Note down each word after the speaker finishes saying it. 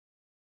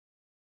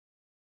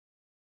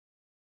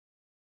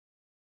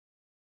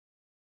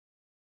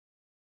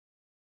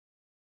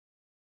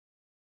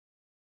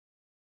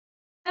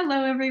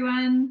Hello,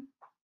 everyone.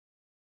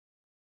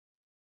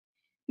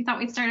 We thought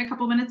we'd start a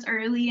couple minutes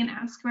early and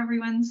ask who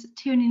everyone's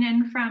tuning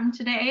in from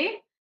today.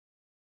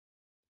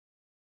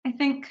 I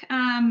think,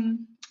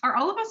 are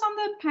all of us on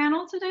the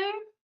panel today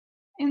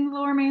in the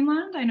Lower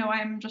Mainland? I know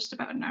I'm just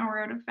about an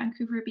hour out of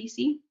Vancouver,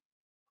 BC.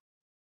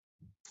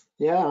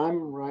 Yeah,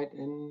 I'm right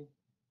in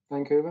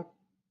Vancouver.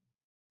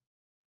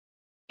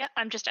 Yeah,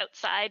 I'm just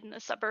outside in the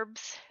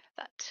suburbs,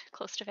 but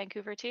close to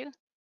Vancouver too.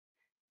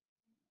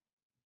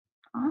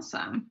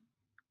 Awesome.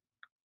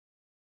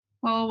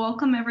 Well,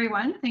 welcome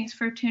everyone. Thanks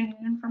for tuning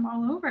in from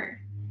all over.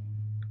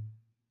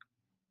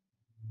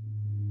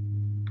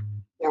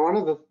 Yeah, one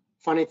of the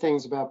funny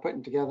things about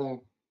putting together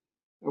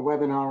a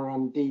webinar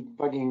on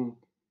debugging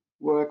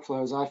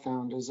workflows I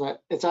found is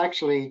that it's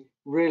actually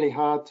really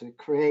hard to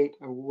create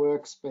a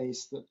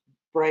workspace that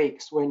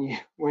breaks when you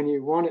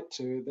want it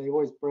to. They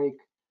always break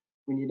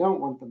when you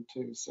don't want them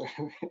to. So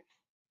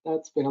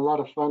that's been a lot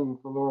of fun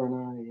for Laura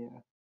and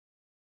I,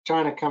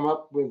 trying to come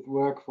up with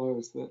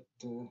workflows that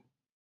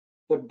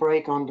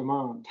break on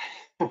demand.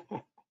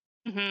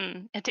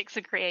 It takes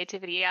some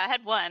creativity. Yeah, I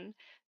had one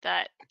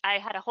that I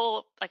had a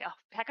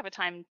heck of a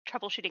time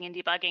troubleshooting and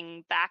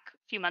debugging back a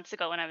few months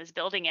ago when I was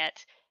building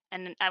it.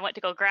 And I went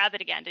to go grab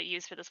it again to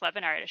use for this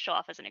webinar to show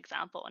off as an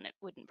example, and it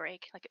wouldn't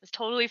break. Like, it was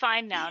totally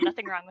fine now,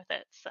 nothing wrong with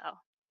it. So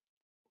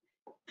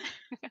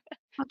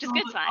just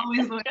good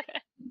sign.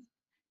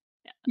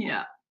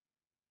 Yeah.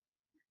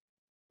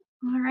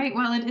 All right,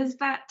 well, it is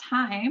that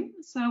time.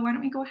 So why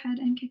don't we go ahead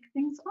and kick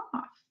things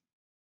off?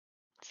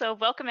 So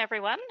welcome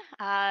everyone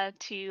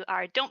to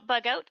our Don't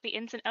Bug Out, the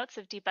ins and outs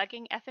of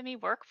debugging FME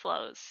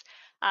workflows.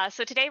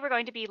 So today we're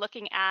going to be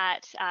looking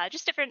at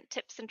just different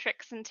tips and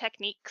tricks and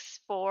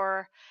techniques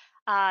for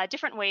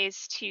different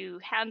ways to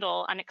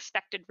handle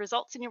unexpected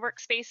results in your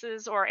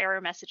workspaces or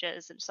error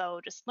messages. And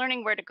so just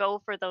learning where to go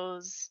for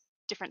those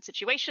different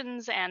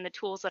situations and the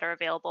tools that are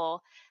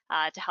available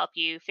to help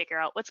you figure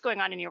out what's going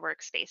on in your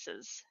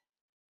workspaces.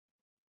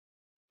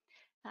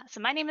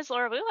 So my name is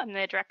Laura Wu. I'm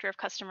the Director of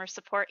Customer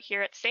Support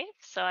here at SAFE.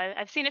 So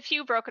I've seen a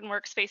few broken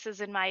workspaces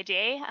in my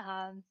day.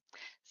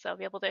 So I'll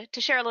be able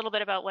to share a little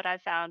bit about what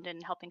I've found in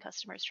helping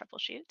customers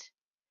troubleshoot.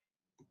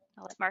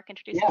 I'll let Mark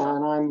introduce himself. Yeah,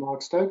 and I'm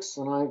Mark Stokes,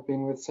 and I've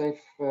been with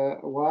SAFE for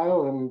a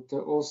while, and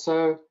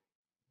also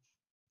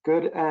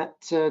good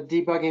at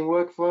debugging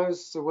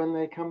workflows when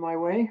they come my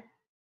way.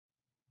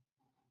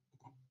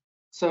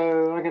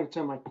 So I'm going to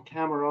turn my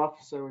camera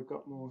off so we've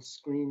got more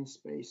screen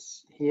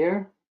space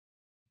here.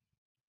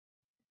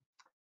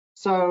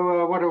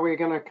 So what are we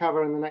going to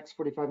cover in the next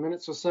 45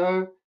 minutes or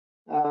so?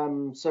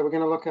 So we're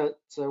going to look at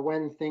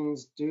when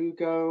things do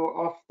go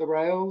off the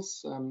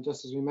rails.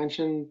 Just as we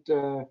mentioned,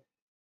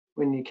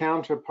 when you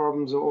encounter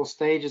problems at all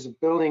stages of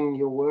building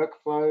your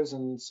workflows,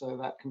 and so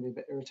that can be a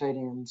bit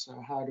irritating. And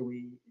so how do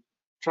we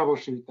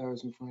troubleshoot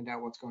those and find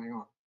out what's going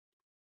on?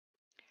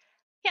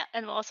 Yeah,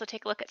 and we'll also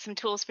take a look at some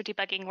tools for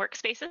debugging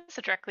workspaces,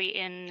 so directly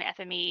in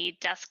FME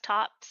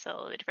desktop,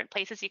 so the different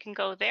places you can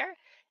go there.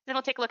 Then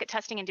we'll take a look at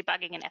testing and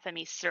debugging in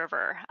FME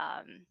Server,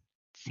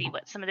 see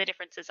what some of the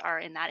differences are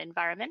in that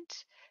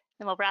environment.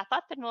 Then we'll wrap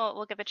up and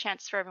we'll give a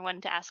chance for everyone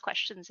to ask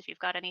questions if you've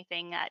got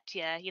anything that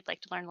you'd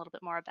like to learn a little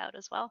bit more about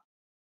as well.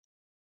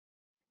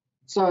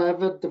 So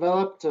I've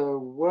developed a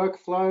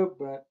workflow,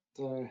 but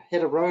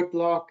hit a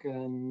roadblock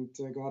and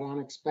got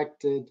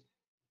unexpected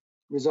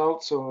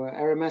results or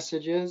error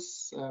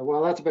messages.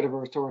 Well, that's a bit of a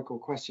rhetorical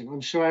question.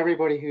 I'm sure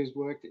everybody who's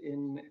worked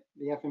in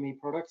the FME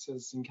products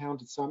has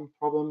encountered some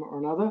problem or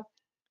another.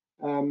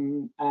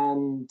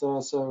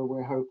 So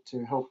we hope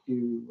to help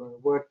you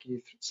work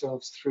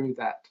yourselves through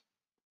that.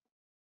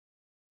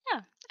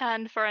 Yeah,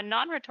 and for a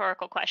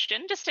non-rhetorical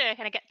question, just to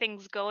kind of get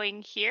things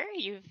going here,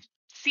 you've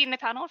seen the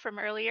panel from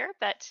earlier,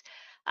 but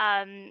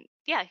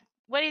yeah,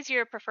 what is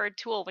your preferred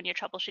tool when you're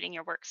troubleshooting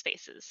your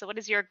workspaces? So what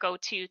is your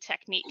go-to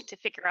technique to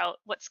figure out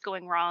what's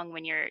going wrong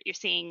when you're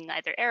seeing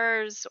either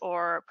errors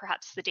or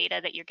perhaps the data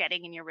that you're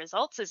getting in your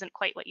results isn't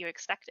quite what you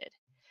expected?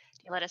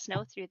 Can you let us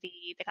know through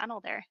the panel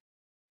there?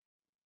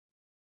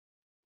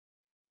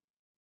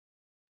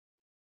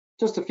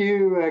 Just a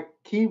few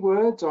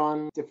keywords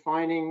on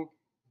defining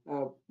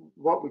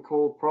what we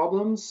call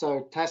problems.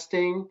 So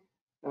testing,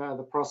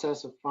 the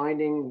process of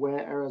finding where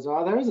errors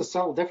are. There is a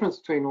subtle difference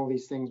between all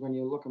these things when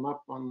you look them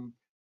up on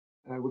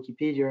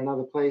Wikipedia and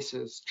other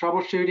places.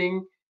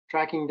 Troubleshooting,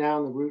 tracking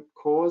down the root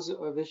cause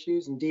of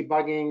issues, and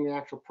debugging, the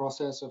actual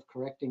process of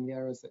correcting the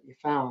errors that you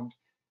found.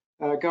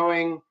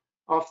 Going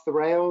off the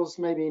rails,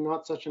 maybe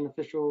not such an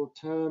official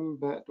term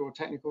or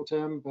technical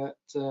term, but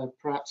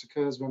perhaps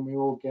occurs when we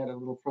all get a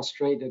little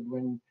frustrated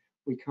when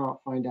we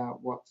can't find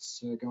out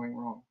what's going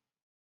wrong.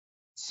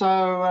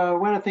 So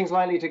when are things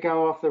likely to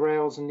go off the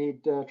rails and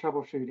need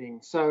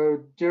troubleshooting?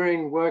 So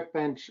during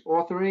workbench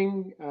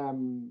authoring,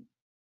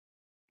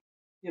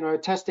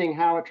 testing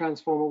how a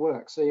transformer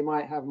works. So you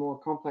might have a more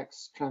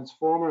complex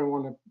transformer and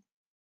want to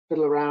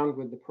fiddle around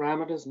with the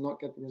parameters and not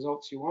get the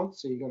results you want.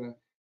 So you got to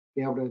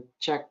be able to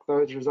check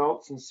those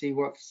results and see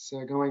what's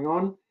going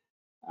on.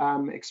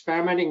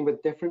 experimenting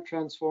with different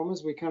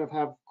transformers. We kind of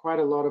have quite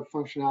a lot of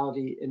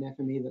functionality in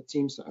FME that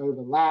seems to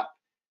overlap.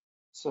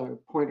 So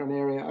point on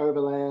area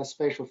overlayer,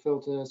 spatial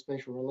filter,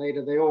 spatial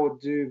relator, they all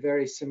do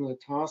very similar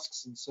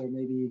tasks. And so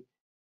maybe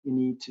you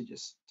need to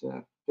just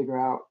figure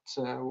out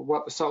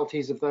what the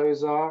subtleties of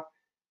those are.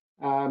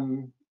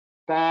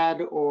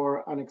 Bad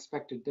or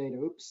unexpected data.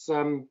 Oops.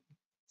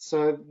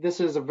 So this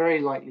is a very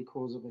likely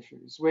cause of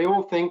issues. We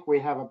all think we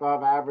have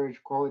above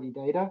average quality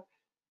data,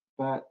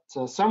 but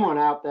someone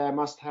out there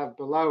must have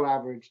below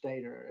average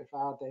data if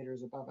our data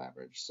is above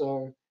average.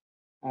 So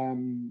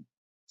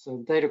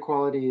data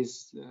quality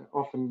is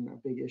often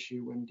a big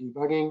issue when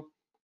debugging.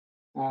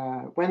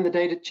 When the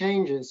data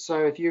changes,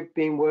 so if you've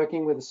been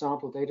working with a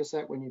sample data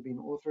set when you've been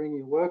authoring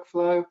your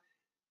workflow,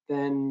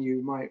 then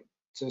you might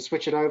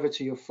switch it over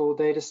to your full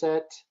data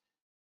set.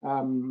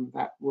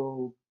 That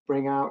will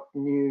bring out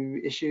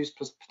new issues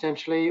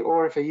potentially,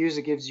 or if a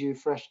user gives you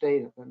fresh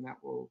data, then that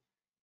will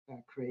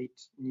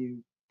create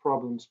new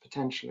problems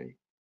potentially.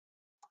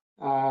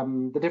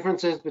 The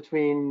differences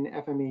between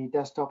FME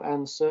desktop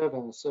and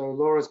server. So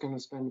Laura's going to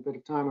spend a bit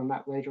of time on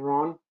that later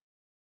on,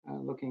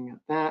 looking at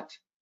that.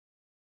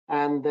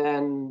 And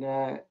then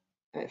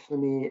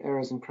FME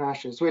errors and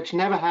crashes, which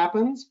never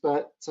happens,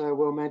 but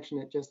we'll mention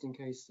it just in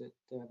case it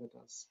ever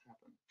does happen.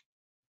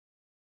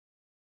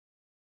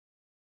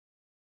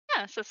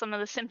 Yeah, so some of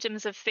the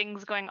symptoms of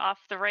things going off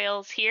the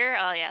rails here.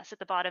 Oh yes, at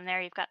the bottom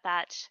there, you've got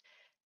that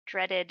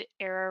dreaded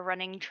error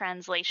running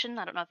translation.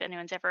 I don't know if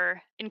anyone's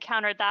ever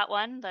encountered that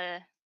one, the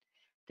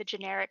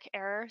generic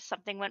error,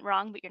 something went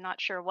wrong, but you're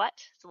not sure what.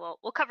 So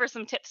we'll cover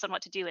some tips on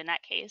what to do in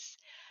that case.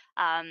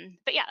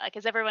 But yeah, like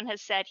as everyone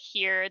has said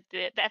here,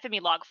 the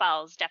FME log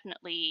file is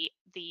definitely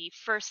the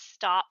first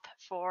stop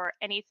for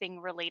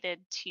anything related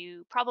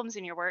to problems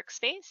in your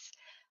workspace.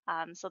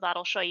 So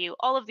that'll show you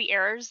all of the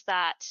errors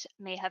that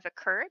may have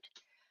occurred.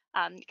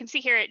 You can see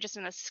here just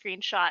in the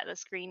screenshot,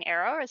 this green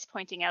arrow is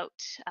pointing out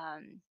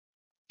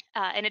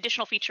an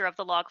additional feature of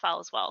the log file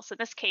as well. So in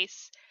this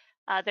case,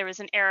 there was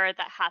an error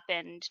that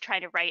happened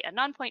trying to write a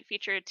non-point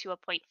feature to a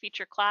point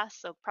feature class,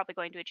 so probably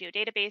going to a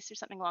geodatabase or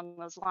something along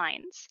those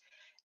lines.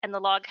 And the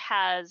log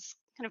has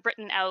kind of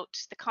written out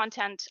the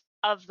content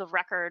of the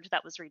record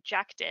that was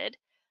rejected.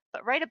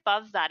 But right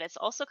above that, it's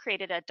also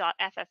created a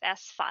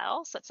 .ffs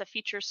file. So it's a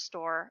feature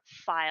store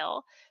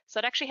file. So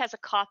it actually has a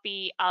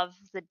copy of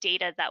the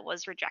data that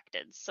was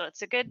rejected. So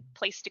it's a good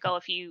place to go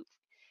if you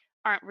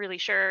aren't really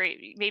sure.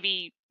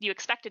 Maybe you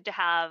expected to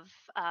have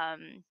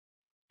 100%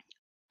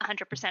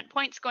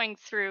 points going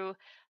through,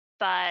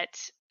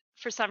 but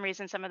for some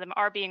reason, some of them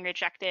are being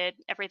rejected.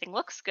 Everything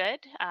looks good,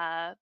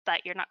 but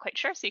you're not quite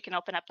sure. So you can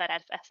open up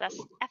that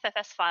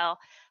FFS file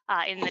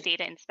in the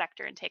data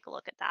inspector and take a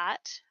look at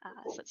that.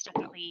 So it's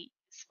definitely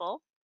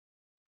useful.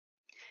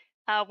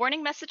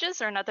 Warning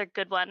messages are another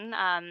good one.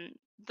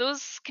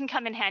 Those can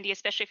come in handy,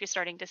 especially if you're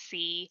starting to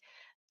see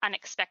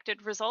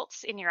unexpected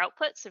results in your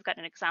output. So we've got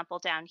an example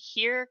down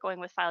here going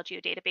with file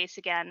geodatabase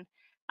again.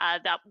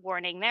 That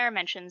warning there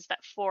mentions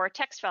that 4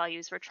 text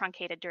values were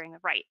truncated during the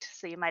write.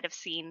 So you might have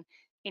seen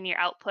in your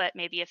output,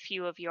 maybe a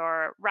few of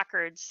your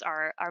records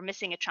are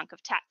missing a chunk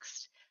of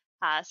text.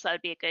 So that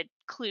would be a good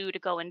clue to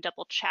go and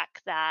double check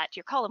that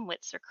your column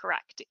widths are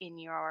correct in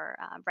your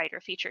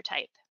writer feature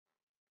type.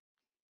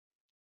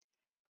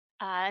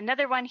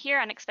 Another one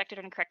here, unexpected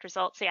or incorrect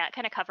results. Yeah, it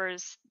kind of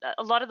covers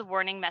a lot of the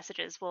warning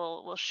messages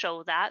will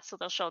show that. So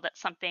they'll show that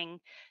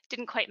something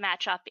didn't quite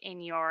match up in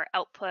your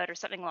output or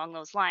something along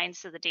those lines.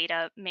 So the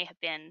data may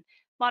have been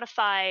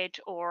modified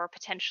or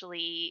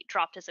potentially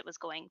dropped as it was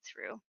going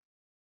through.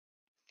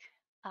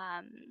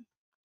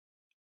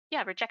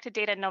 Yeah, rejected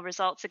data, no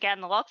results. Again,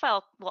 the log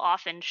file will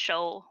often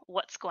show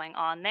what's going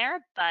on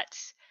there, but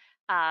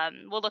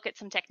we'll look at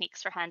some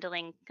techniques for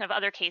handling kind of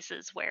other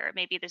cases where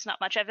maybe there's not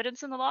much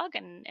evidence in the log,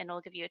 and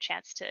it'll give you a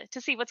chance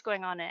to see what's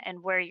going on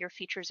and where your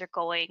features are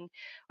going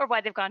or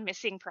why they've gone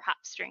missing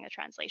perhaps during a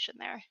translation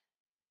there.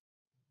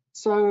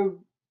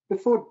 So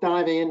before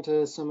diving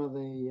into some of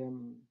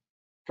the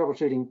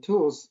troubleshooting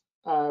tools,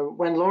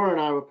 when Laura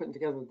and I were putting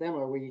together the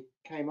demo, we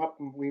came up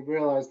and we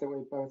realized that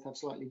we both have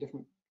slightly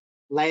different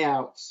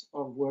layouts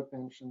of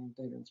Workbench and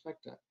Data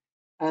Inspector.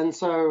 And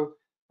so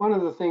one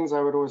of the things I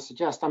would always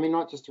suggest, I mean,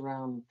 not just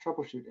around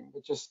troubleshooting,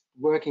 but just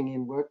working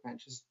in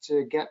Workbench, is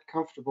to get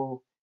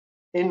comfortable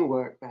in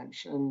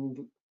Workbench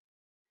and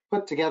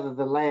put together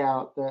the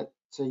layout that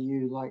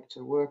you like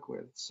to work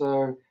with.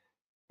 So,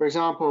 for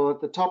example,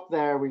 at the top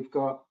there, we've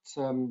got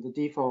the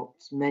default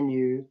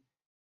menu,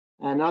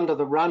 and under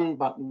the Run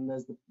button,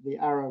 there's the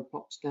arrow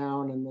pops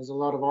down, and there's a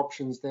lot of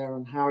options there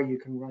on how you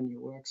can run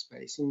your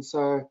workspace. And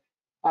so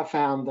I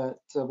found that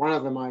one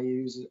of them I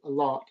use a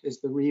lot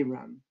is the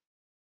rerun.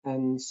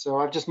 And so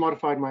I've just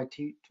modified my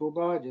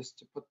toolbar just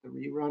to put the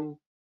rerun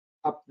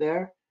up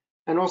there.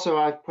 And also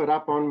I've put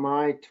up on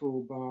my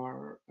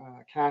toolbar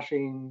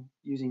caching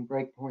using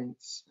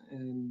breakpoints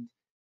and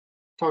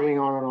toggling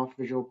on and off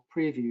visual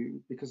preview,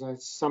 because I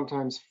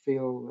sometimes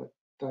feel that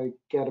I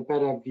get a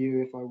better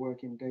view if I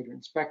work in Data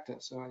Inspector.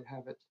 So I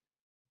have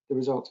the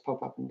results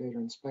pop up in Data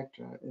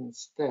Inspector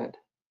instead.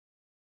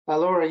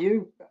 Laura,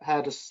 you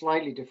had a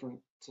slightly different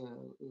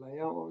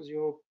layout. What was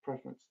your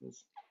preference for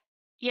this?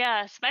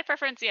 Yes, my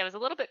preference, was a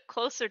little bit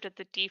closer to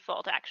the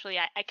default actually.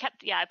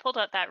 I pulled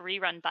out that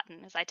rerun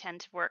button as I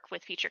tend to work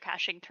with feature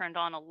caching turned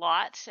on a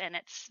lot, and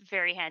it's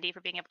very handy for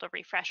being able to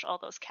refresh all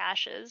those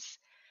caches.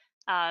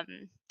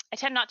 I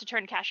tend not to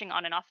turn caching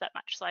on and off that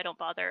much, so I don't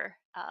bother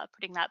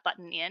putting that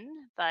button in,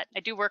 but I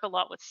do work a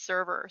lot with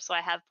server, so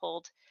I have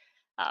pulled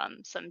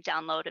some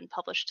download and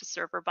publish to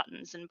server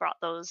buttons and brought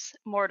those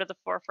more to the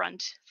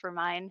forefront for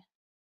mine.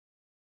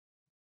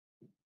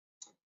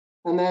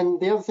 And then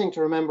the other thing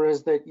to remember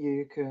is that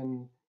you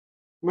can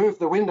move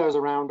the windows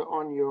around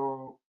on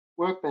your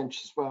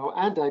workbench as well,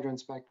 and Data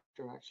Inspector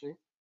actually.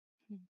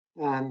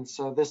 And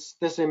so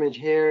this image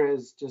here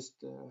is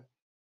just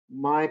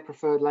my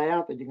preferred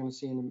layout that you're going to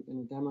see in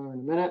a demo in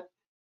a minute.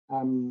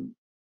 I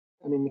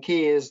mean, the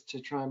key is to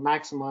try and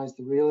maximize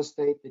the real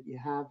estate that you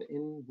have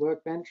in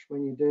Workbench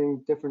when you're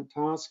doing different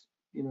tasks,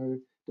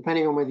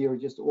 depending on whether you're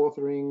just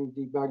authoring,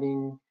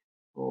 debugging,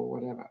 or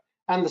whatever.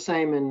 And the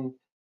same in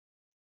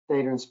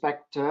Data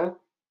Inspector.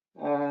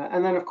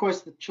 And then, of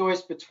course, the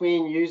choice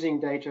between using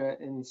Data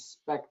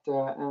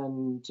Inspector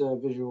and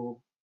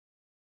Visual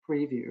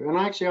Preview. And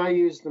actually, I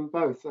use them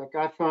both. Like,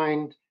 I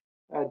find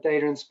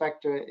Data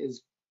Inspector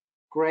is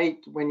great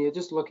when you're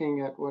just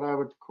looking at what I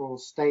would call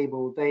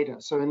stable data.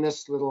 So in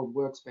this little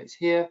workspace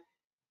here,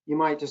 you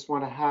might just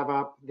want to have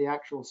up the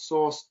actual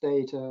source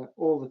data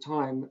all the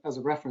time as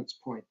a reference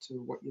point to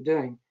what you're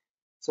doing.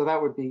 So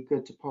that would be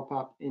good to pop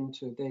up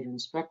into a Data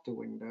Inspector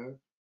window.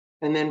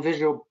 And then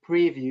Visual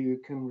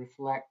Preview can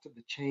reflect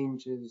the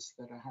changes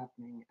that are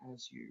happening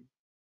as you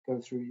go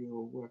through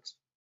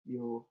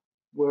your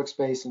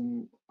workspace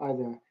and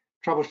either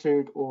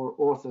troubleshoot or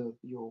author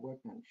your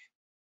workbench.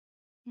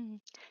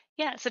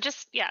 Yeah, so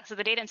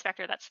the Data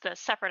Inspector, that's the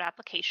separate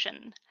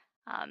application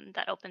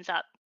that opens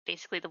up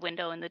basically the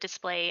window and the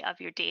display of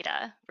your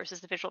data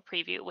versus the Visual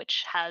Preview,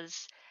 which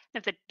has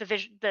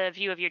the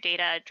view of your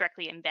data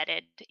directly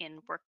embedded in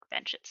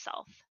Workbench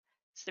itself.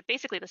 So they're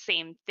basically the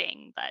same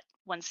thing, but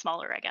one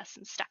smaller, I guess,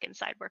 and stuck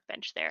inside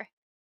Workbench there.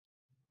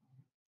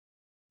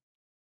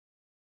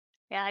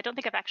 Yeah, I don't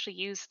think I've actually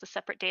used the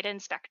separate Data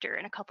Inspector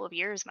in a couple of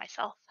years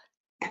myself.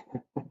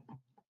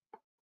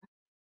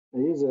 I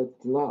use it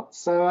a lot.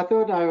 So I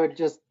thought I would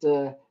just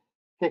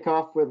kick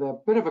off with a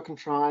bit of a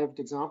contrived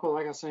example.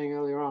 Like I was saying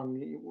earlier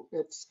on,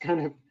 it's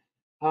kind of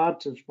hard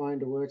to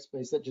find a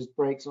workspace that just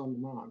breaks on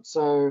demand.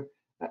 So,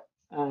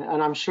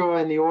 and I'm sure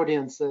in the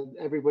audience that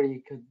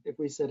everybody could, if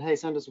we said, hey,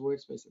 send us a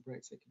workspace that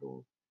breaks, they could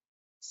all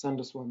send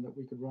us one that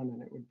we could run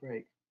and it would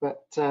break.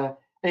 But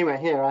anyway,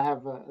 here I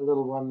have a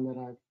little one that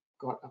I've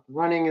got up and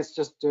running. It's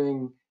just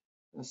doing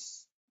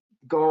this.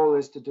 The goal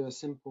is to do a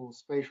simple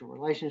spatial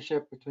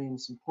relationship between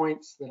some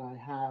points that I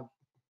have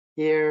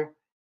here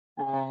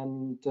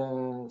and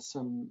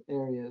some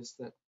areas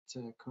that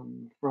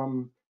come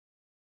from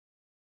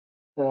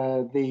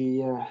the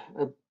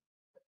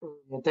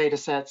data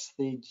sets,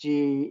 the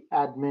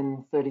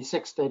GAdmin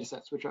 36 data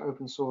sets, which are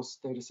open source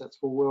data sets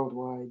for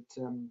worldwide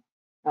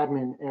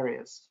admin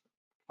areas.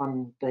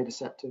 Fun data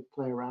set to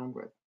play around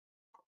with.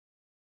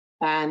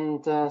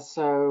 And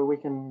so we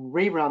can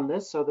rerun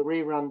this. So the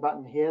rerun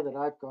button here that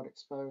I've got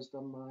exposed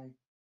on my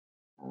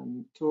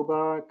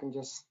toolbar can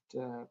just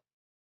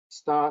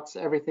starts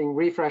everything,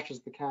 refreshes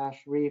the cache,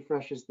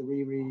 refreshes the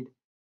reread,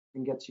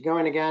 and gets you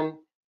going again.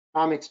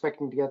 I'm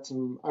expecting to get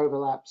some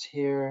overlaps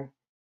here.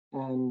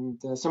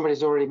 And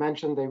somebody's already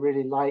mentioned they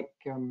really like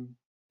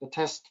the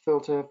test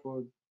filter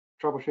for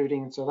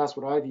troubleshooting. So that's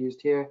what I've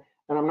used here.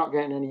 And I'm not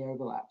getting any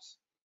overlaps.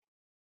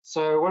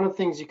 So one of the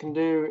things you can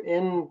do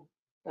in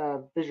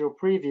Visual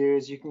Preview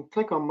is you can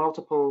click on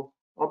multiple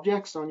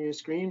objects on your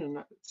screen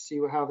and see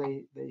how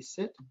they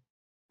sit.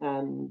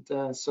 And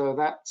so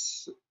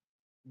that's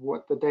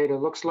what the data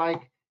looks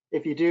like.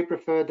 If you do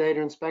prefer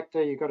Data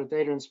Inspector, you've got a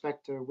Data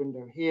Inspector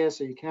window here,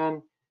 so you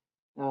can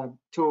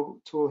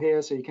tool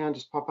here, so you can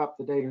just pop up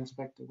the Data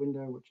Inspector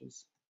window, which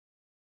is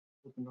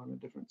opened on a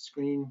different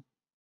screen.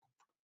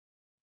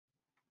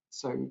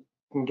 So you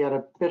can get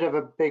a bit of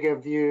a bigger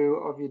view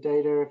of your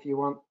data if you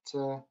want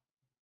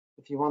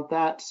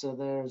that. So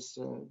there's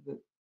the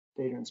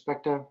Data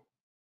Inspector,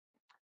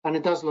 and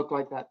it does look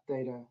like that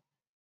data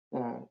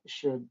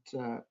should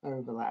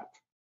overlap.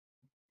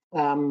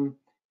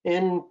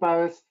 In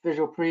both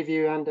Visual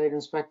Preview and Data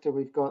Inspector,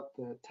 we've got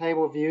the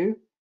table view,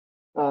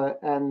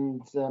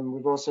 and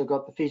we've also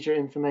got the feature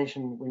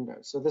information window.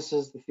 So this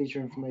is the feature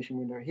information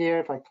window here.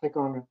 If I click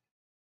on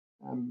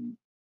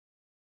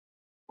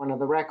one of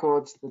the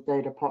records, the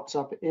data pops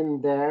up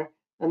in there.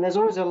 And there's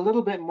always a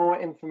little bit more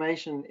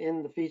information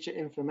in the feature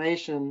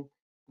information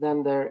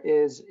than there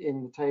is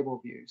in the table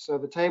view. So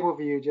the table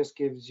view just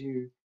gives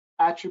you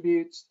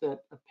attributes that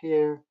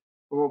appear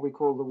in what we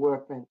call the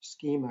workbench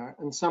schema.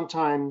 And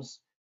sometimes,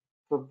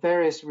 for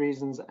various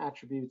reasons,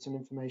 attributes and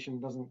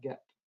information doesn't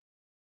get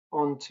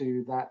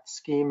onto that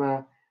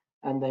schema,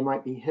 and they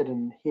might be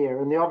hidden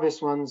here. And the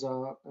obvious ones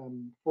are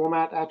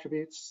format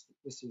attributes.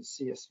 This is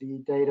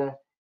CSV data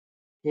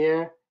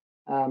here.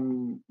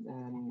 And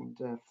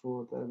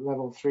for the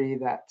level 3,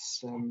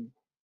 that's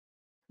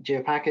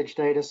geopackage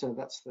data, so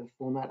that's the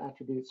format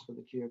attributes for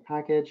the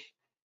geopackage.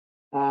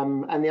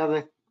 And the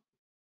other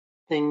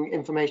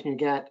information you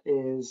get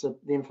is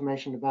the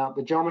information about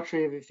the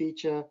geometry of a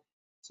feature,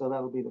 so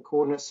that'll be the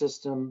coordinate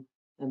system,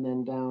 and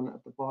then down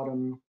at the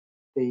bottom,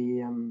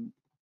 the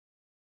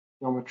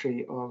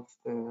geometry of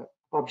the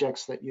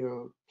objects that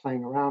you're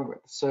playing around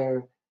with.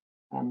 So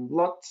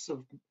lots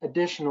of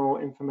additional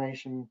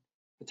information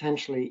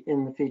potentially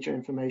in the feature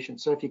information.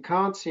 So if you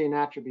can't see an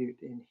attribute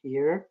in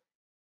here,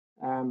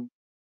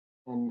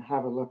 and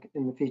have a look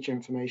in the feature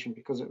information,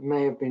 because it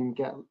may have been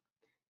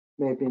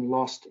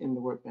lost in the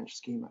workbench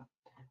schema.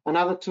 And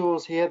other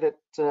tools here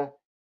that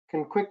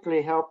can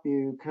quickly help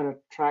you kind of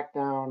track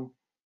down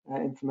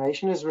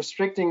information is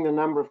restricting the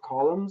number of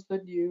columns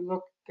that you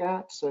look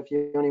at. So if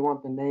you only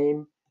want the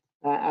name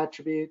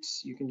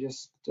attributes, you can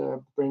just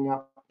bring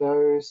up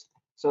those.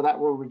 So that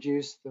will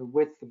reduce the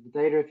width of the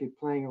data if you're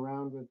playing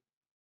around with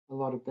a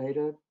lot of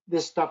data.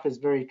 This stuff is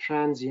very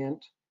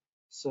transient,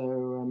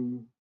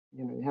 so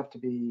you have to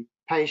be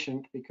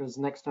patient, because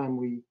next time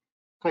we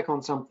click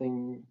on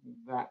something,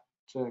 that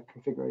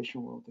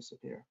configuration will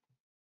disappear.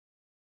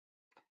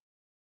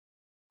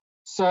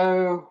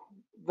 So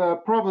the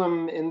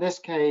problem in this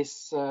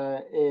case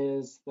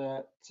is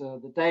that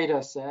the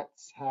data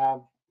sets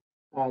have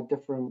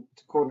different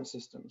coordinate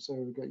systems. So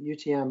we've got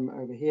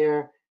UTM over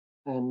here,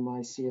 and my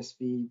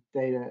CSV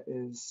data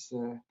is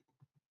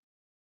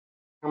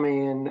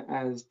coming in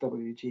as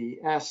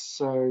WGS.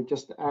 So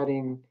just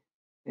adding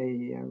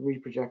a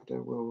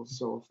reprojector will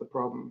solve the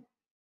problem.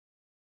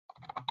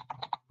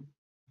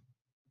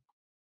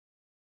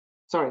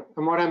 Sorry,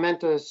 and what I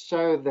meant to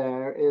show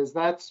there is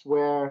that's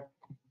where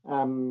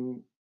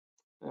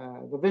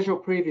the visual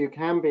preview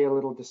can be a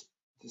little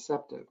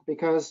deceptive,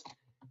 because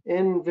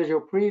in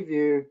visual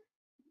preview,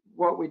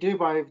 what we do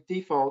by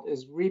default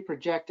is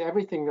reproject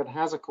everything that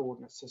has a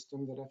coordinate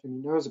system that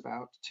FME knows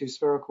about to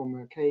spherical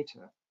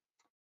Mercator.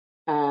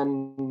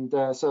 And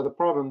so the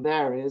problem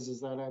there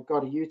is that I've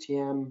got a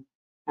UTM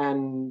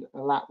and a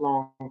lat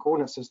long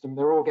coordinate system.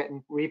 They're all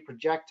getting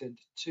reprojected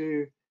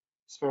to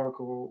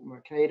spherical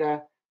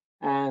Mercator.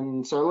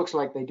 And so it looks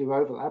like they do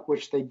overlap,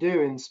 which they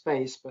do in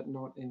space, but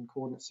not in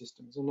coordinate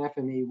systems. And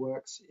FME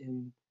works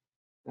in,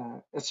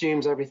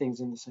 assumes everything's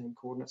in the same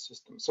coordinate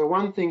system. So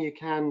one thing you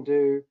can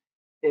do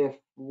if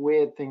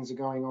weird things are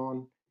going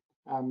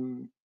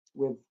on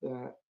with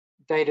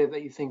data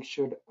that you think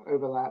should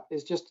overlap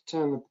is just to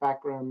turn the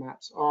background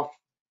maps off,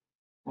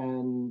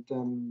 and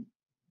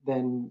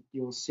then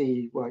you'll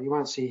see, well, you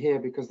won't see here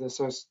because they're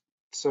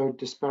so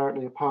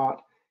disparately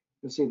apart.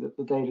 You'll see that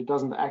the data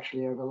doesn't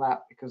actually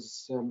overlap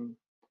because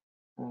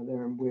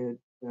they're in weird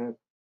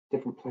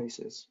different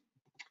places.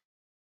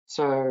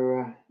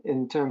 So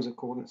in terms of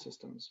coordinate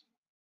systems.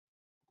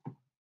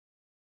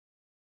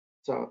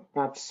 So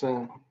that's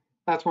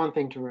one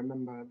thing to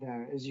remember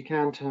there, is you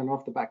can turn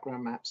off the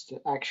background maps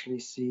to actually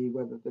see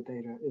whether the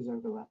data is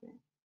overlapping.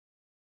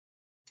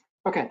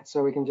 Okay,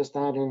 so we can just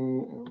add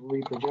in a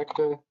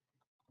reprojector.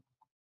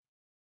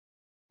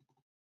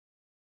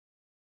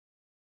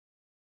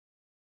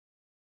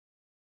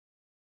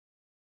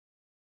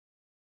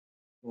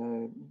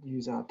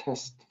 Use our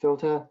test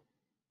filter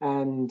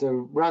and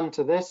run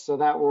to this. So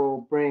that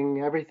will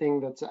bring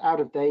everything that's out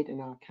of date in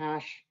our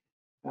cache.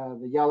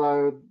 The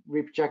yellow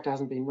reprojector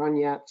hasn't been run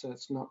yet, so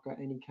it's not got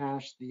any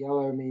cache. The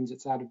yellow means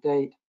it's out of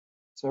date.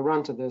 So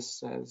run to this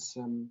says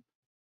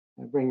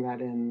bring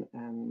that in,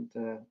 and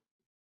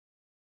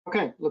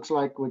okay, looks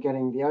like we're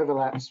getting the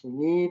overlaps we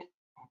need.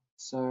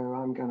 So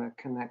I'm going to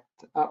connect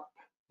up,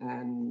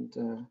 and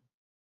I'm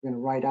going to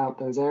write out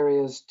those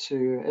areas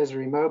to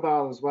Esri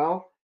Mobile as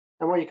well.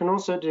 And what you can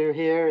also do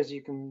here is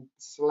you can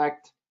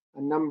select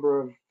a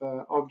number of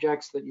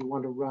objects that you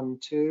want to run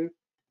to,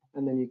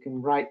 and then you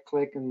can right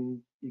click and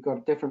you've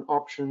got different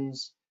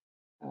options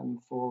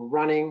for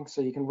running.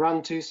 So you can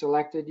run to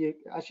selected.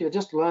 Actually, I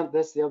just learned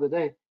this the other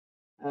day,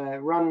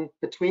 run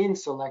between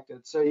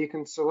selected. So you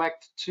can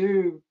select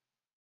 2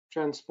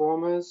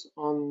 transformers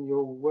on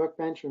your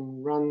workbench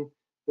and run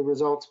the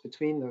results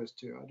between those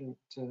 2. I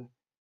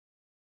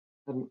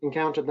hadn't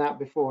encountered that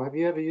before. Have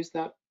you ever used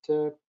that,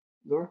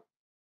 Laura?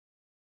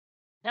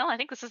 No, I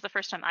think this is the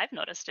first time I've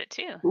noticed it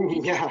too.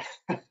 Yeah.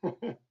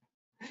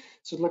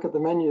 Should look at the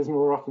menus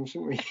more often,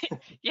 shouldn't we?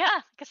 Yeah,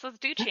 I guess those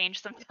do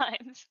change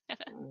sometimes.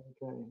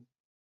 Okay.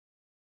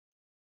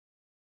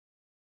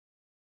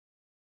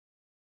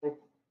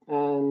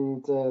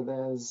 And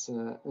there's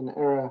an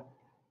error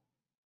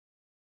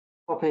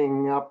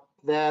popping up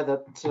there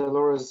that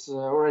Laura's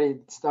already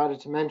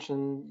started to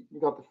mention.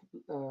 You've got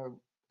the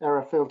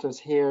error filters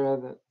here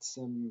that's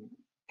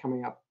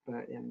coming up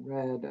in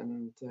red,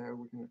 and we're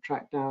going to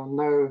track down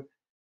no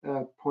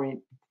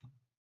point,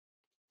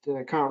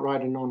 can't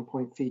write a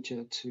non-point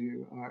feature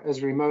to our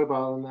Esri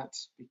Mobile, and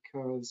that's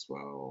because,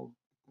 well,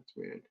 that's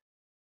weird.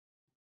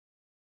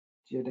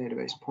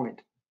 Geodatabase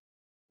point.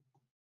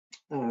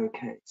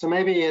 Okay, so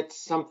maybe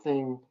it's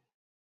something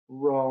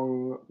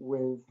wrong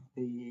with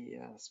the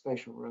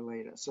spatial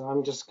relator. So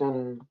I'm just going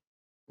to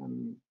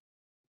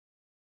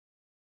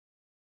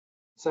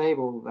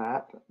disable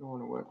that. I don't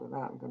want to work with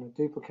that. I'm going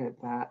to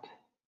duplicate that,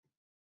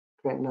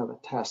 create another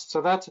test.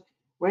 So that's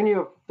when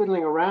you're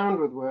fiddling around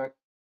with work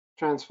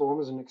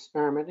transformers and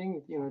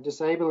experimenting,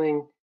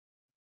 disabling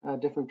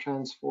different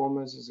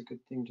transformers is a good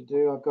thing to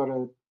do. I've got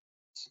a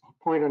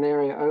point on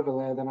area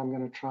overlay that I'm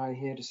going to try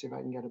here to see if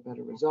I can get a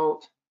better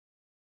result.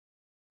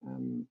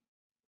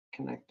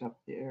 Connect up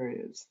the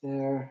areas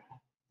there.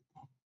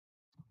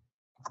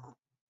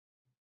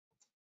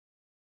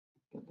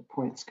 Get the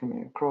points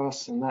coming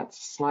across, and that's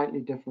a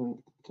slightly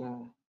different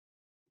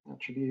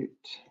attribute.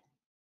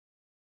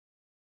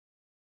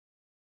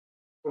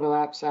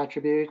 Overlaps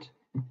attribute,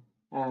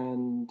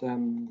 and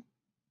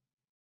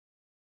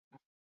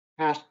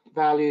hashed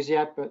values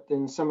yet, but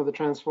in some of the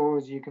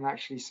transformers you can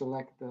actually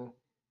select the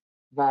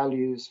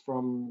values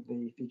from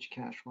the feature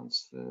cache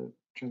once the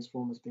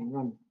transformer is being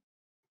run.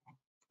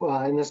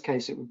 Well, in this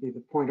case, it would be the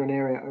point on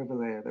area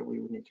overlayer that we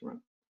would need to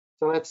run.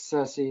 So let's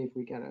see if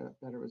we get a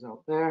better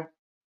result there.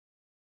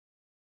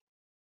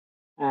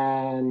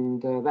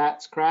 And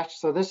that's crashed.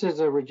 So this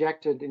is an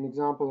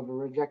example of a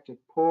rejected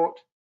port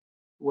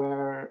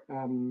where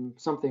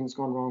something's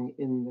gone wrong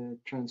in the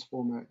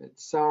transformer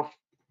itself.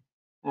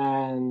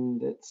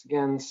 And it's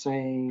again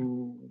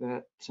saying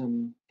that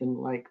didn't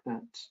like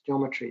that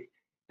geometry.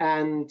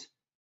 And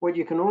what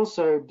you can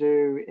also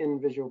do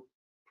in Visual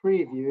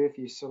Preview, if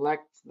you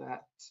select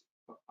that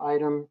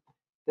item,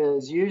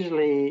 there's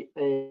usually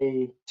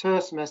a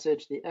terse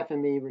message, the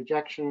FME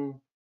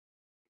rejection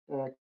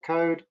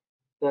code,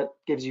 that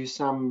gives you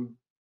some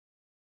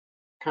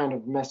kind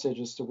of message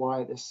as to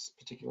why this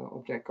particular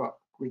object got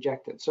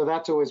rejected. So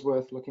that's always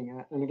worth looking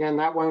at. And again,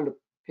 that won't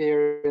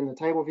appear in the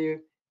table view.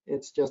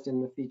 It's just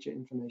in the feature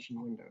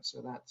information window.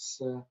 So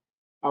that's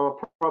our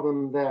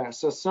problem there.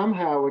 So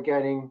somehow we're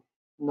getting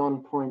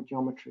non-point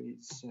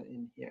geometries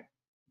in here.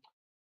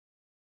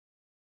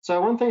 So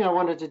one thing I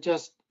wanted to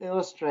just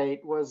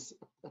illustrate was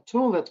a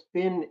tool that's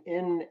been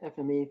in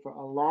FME for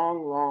a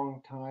long,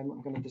 long time.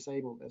 I'm going to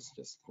disable this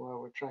just while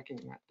we're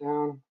tracking that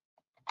down.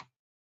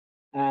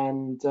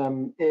 And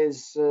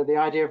is the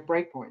idea of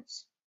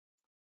breakpoints.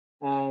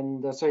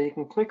 And so you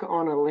can click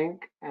on a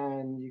link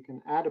and you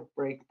can add a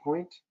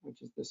breakpoint,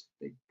 which is this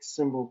big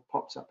symbol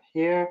pops up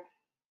here.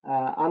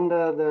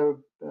 Under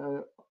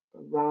the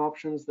run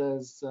options,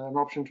 there's an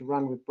option to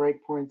run with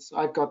breakpoints.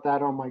 I've got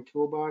that on my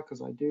toolbar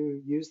because I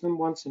do use them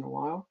once in a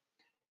while.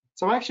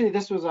 So actually,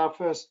 this was our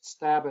first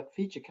stab at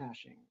feature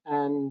caching,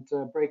 and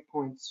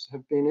breakpoints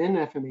have been in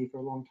FME for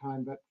a long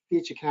time, but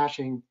feature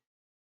caching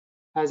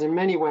has in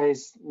many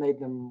ways made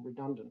them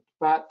redundant.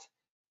 But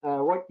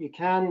what you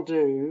can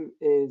do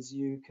is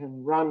you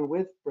can run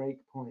with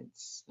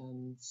breakpoints.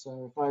 And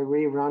so if I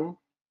rerun,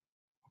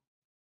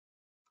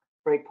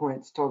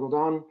 breakpoints toggled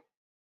on,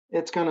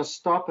 it's going to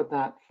stop at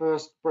that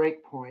first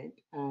breakpoint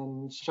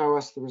and show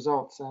us the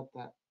results at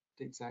that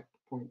exact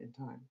point in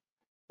time.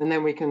 And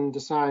then we can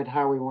decide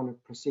how we want to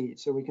proceed.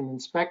 So we can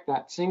inspect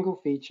that single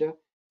feature.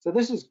 So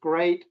this is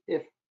great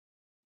if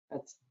a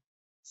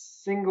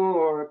single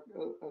or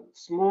a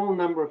small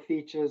number of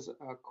features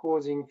are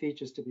causing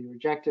features to be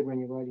rejected when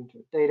you're writing to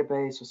a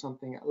database or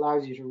something. It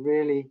allows you to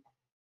really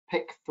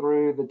pick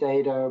through the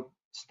data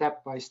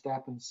step by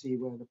step and see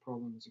where the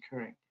problem is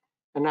occurring.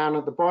 And now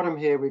at the bottom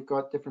here, we've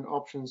got different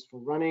options for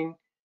running.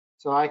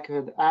 So I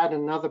could add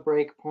another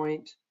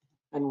breakpoint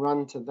and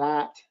run to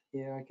that.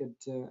 Here I could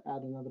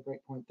add another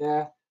breakpoint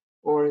there.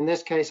 Or in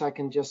this case, I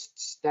can just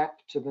step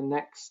to the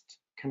next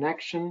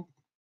connection.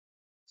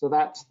 So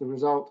that's the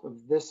result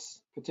of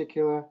this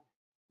particular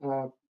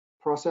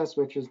process,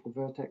 which is the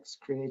vertex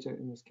creator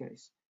in this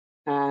case.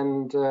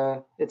 And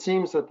it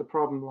seems that the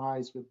problem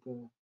lies with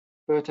the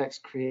vertex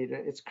creator.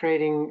 It's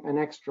creating an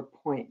extra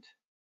point.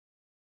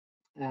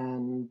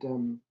 And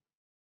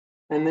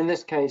in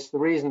this case, the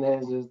reason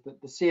is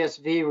that the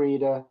CSV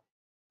reader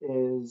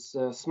is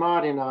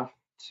smart enough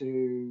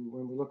to,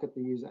 when we look at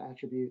the user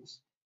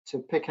attributes, to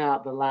pick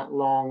out the lat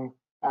long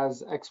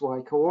as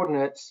XY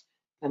coordinates.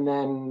 And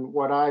then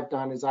what I've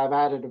done is I've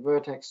added a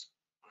vertex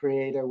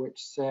creator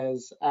which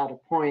says add a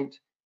point.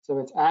 So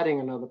it's adding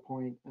another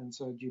point and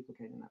so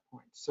duplicating that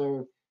point.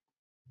 So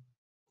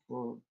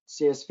for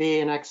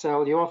CSV and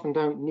Excel, you often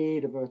don't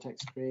need a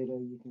vertex creator.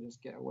 You can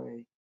just get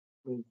away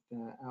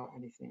without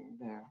anything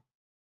there.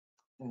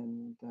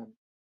 And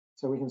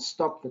so we can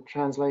stop the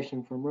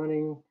translation from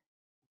running,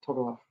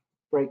 toggle off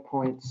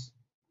breakpoints.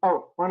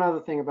 Oh, one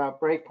other thing about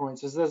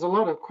breakpoints is there's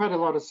quite a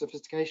lot of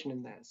sophistication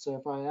in there. So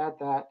if I add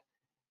that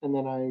and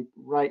then I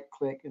right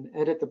click and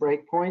edit the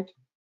breakpoint,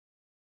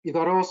 you've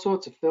got all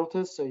sorts of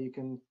filters. So you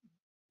can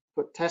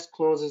put test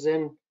clauses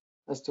in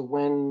as to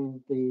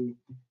when the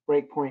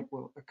breakpoint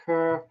will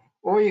occur,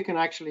 or you can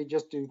actually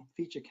just do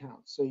feature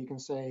counts. So you can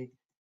say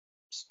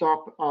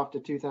stop after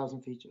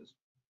 2,000 features,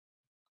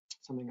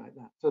 something like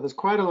that. So there's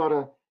quite a lot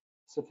of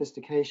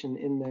sophistication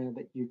in there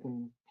that you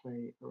can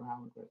play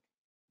around with.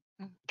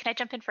 Can I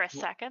jump in for a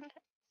second?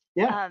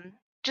 Yeah.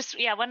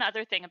 One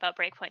other thing about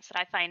breakpoints that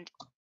I find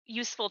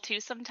useful too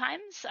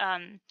sometimes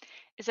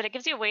is that it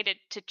gives you a way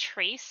to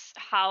trace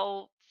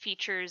how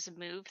features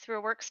move through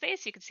a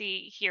workspace. You can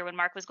see here when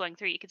Mark was going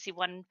through, you can see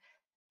one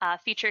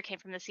feature came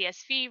from the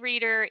CSV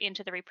reader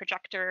into the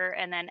reprojector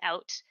and then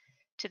out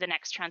to the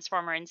next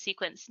transformer in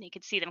sequence. And you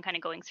can see them kind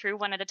of going through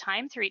one at a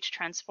time through each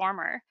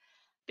transformer.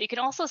 But you can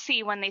also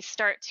see when they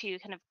start to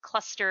kind of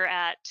cluster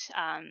at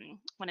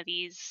one of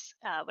these,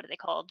 what are they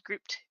called,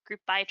 group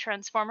by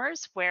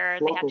transformers, where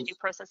they have to do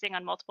processing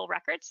on multiple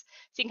records.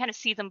 So you can kind of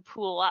see them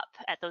pool up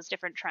at those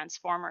different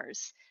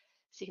transformers.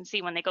 So you can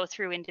see when they go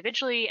through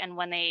individually and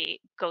when they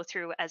go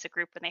through as a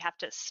group, when they have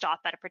to stop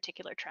at a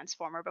particular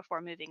transformer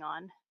before moving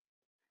on.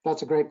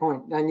 That's a great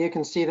point. And you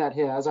can see that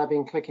here as I've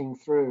been clicking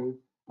through.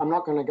 I'm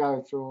not going to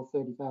go through all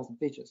 30,000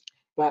 features,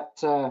 but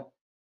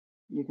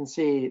you can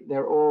see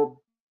they're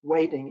all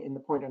waiting in the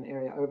point on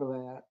area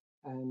overlay,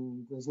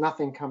 and there's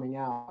nothing coming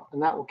out,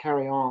 and that will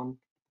carry on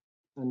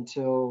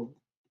until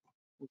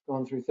we've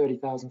gone through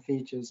 30,000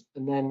 features,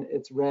 and then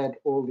it's read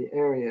all the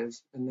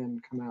areas and then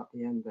come out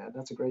the end there.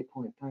 That's a great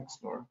point. Thanks,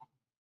 Laura.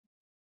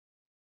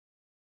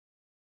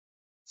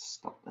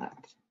 Stop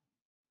that.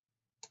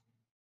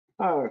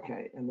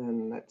 Okay, and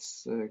then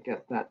let's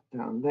get that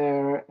down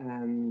there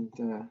and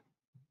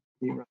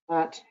rerun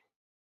that.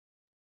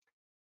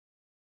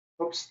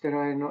 Oops, did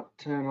I not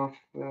turn off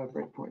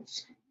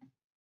breakpoints?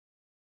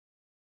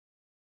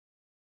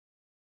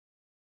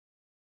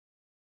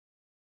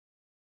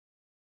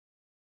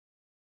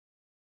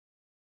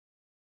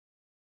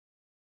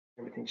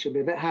 Everything should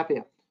be a bit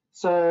happier.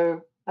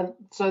 So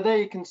there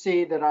you can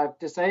see that I've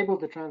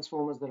disabled the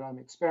transformers that I'm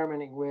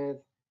experimenting with,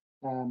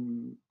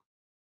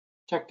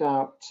 checked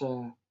out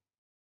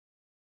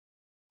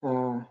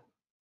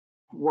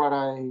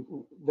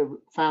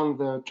found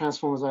the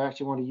transformers I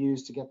actually want to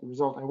use to get the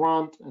result I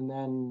want, and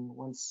then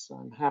once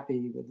I'm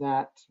happy with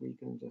that, we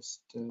can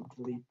just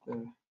delete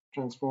the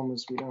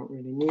transformers we don't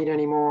really need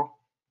anymore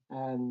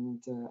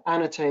and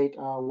annotate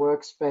our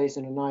workspace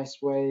in a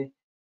nice way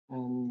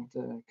and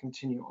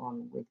continue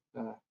on with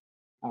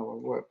our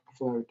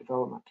workflow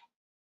development.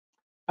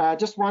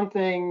 Just one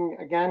thing,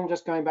 again,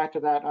 just going back to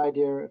that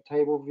idea of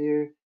table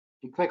view.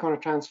 If you click on a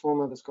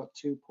transformer that's got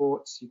 2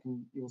 ports,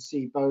 you'll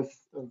see both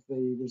of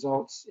the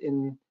results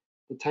in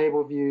the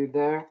table view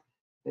there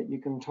that you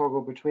can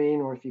toggle between,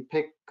 or if you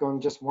pick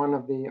on just one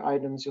of the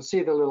items, you'll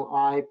see the little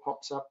eye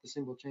pops up, the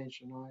symbol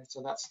changed to an eye,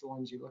 so that's the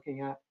ones you're looking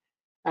at.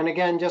 And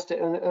again, just to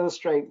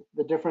illustrate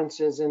the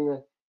differences in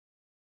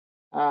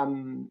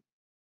the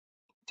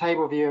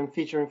table view and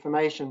feature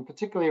information,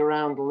 particularly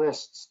around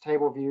lists.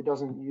 Table view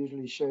doesn't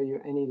usually show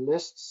you any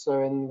lists,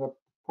 so in the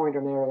point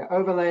on area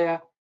overlayer,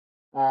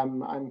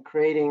 I'm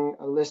creating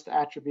a list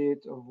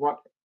attribute of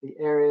what the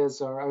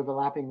areas are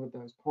overlapping with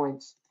those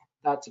points.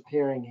 That's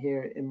appearing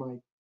here in my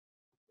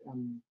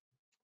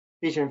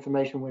feature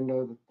information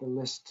window, the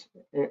list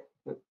that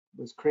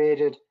was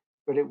created,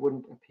 but it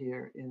wouldn't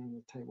appear in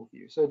the table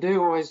view. So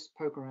do always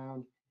poke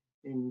around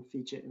in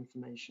feature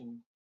information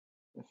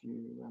if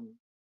you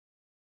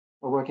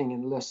are working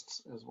in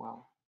lists as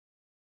well.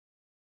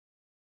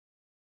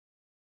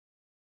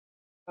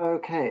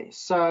 Okay,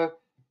 so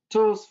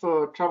tools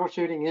for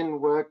troubleshooting in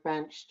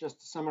Workbench,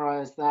 just to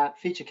summarize that: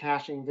 feature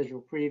caching,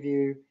 visual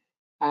preview,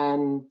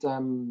 and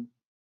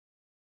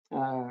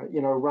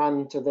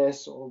run to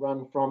this or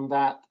run from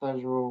that.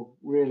 Those are all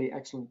really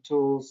excellent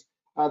tools.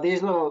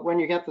 These little, when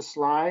you get the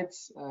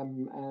slides,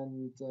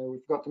 we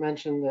forgot to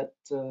mention that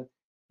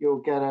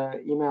you'll get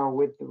an email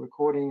with the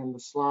recording and the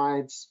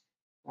slides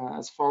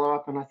as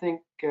follow-up. And I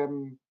think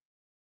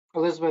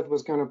Elizabeth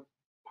was going to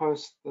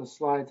post the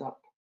slides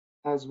up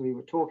as we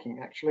were talking,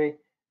 actually.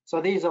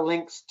 So these are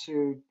links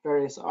to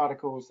various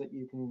articles that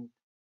you can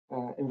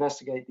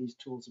investigate these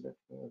tools a bit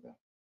further.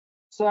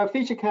 So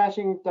feature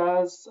caching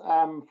does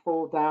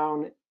fall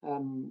down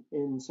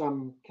in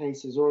some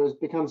cases, or it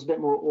becomes a bit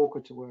more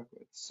awkward to work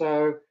with.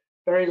 So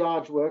very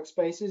large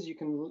workspaces, you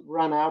can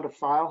run out of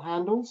file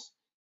handles.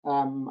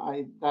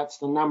 That's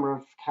the number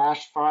of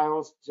cache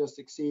files just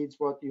exceeds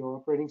what your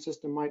operating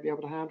system might be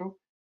able to handle.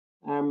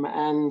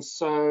 And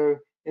so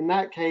in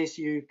that case,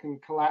 you can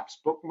collapse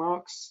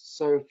bookmarks.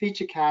 So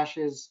feature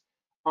caches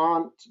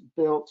aren't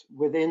built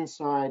with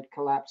inside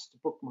collapsed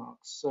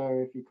bookmarks.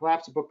 So if you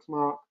collapse a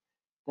bookmark,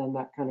 then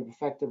that kind of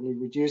effectively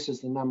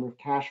reduces the number of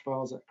cache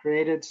files that are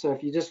created. So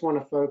if you just want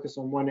to focus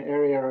on one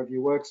area of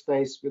your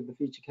workspace with the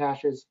feature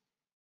caches,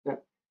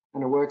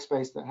 and a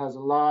workspace that has a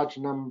large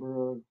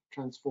number of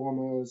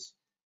transformers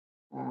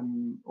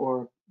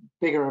or a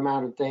bigger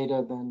amount of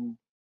data, then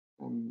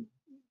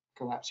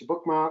collapse your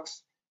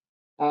bookmarks.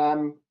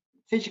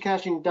 Feature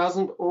caching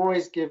doesn't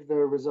always give the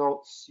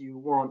results you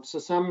want. So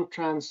some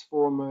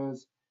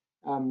transformers,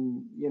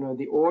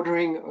 the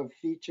ordering of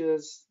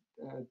features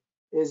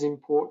is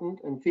important,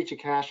 and feature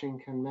caching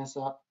can mess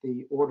up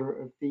the order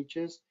of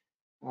features.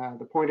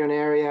 The point on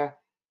area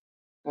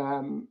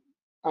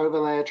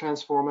overlayer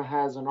transformer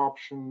has an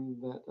option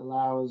that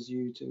allows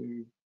you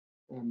to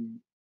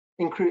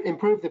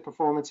improve the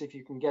performance if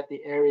you can get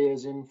the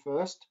areas in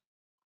first.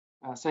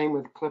 Same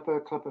with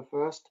Clipper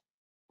first.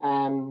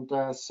 And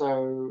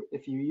so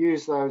if you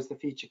use those, the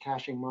feature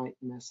caching might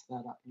mess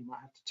that up. You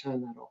might have to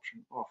turn that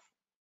option off.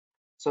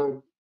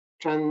 So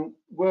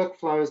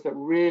workflows that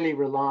really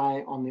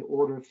rely on the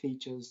order of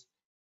features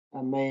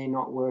may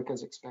not work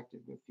as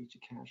expected with feature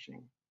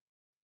caching.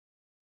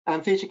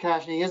 And feature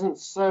caching isn't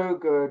so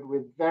good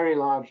with very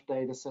large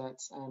data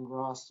sets and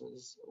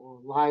rasters or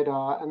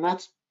LiDAR, and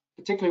that's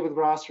particularly with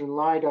raster and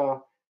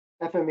LiDAR.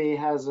 FME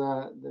has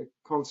the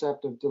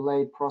concept of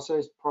delayed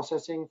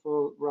processing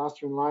for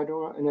raster and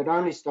LiDAR, and it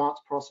only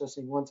starts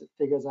processing once it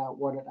figures out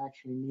what it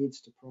actually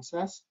needs to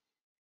process.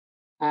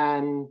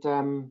 And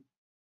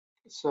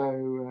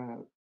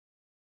so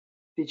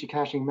feature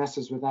caching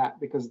messes with that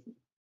because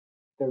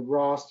the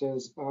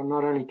rasters are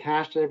not only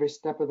cached every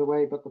step of the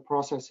way, but the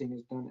processing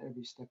is done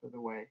every step of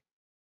the way.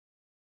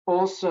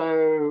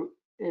 Also,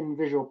 in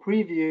visual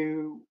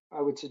preview,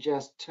 I would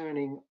suggest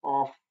turning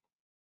off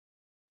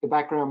the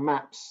background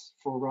maps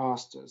for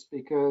rasters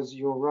because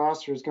your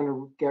raster is going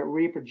to get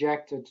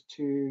reprojected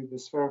to the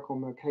spherical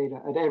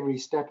Mercator at every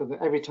step of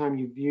every time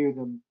you view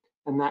them,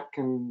 and that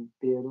can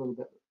be a little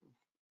bit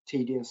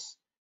tedious.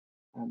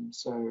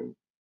 So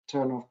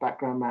turn off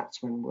background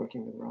maps when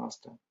working with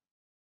raster.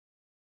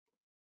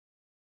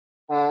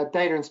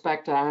 Data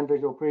Inspector and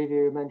Visual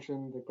Preview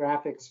mentioned the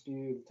graphics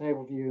view, the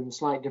table view, and the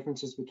slight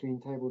differences between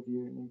table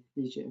view and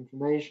feature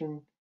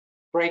information.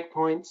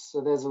 Breakpoints, so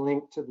there's a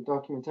link to the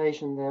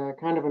documentation there,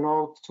 kind of an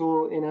old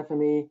tool in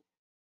FME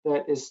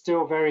that is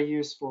still very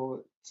useful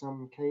in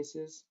some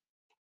cases.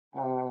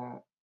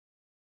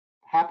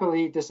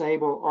 Happily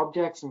disable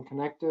objects and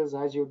connectors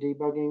as you're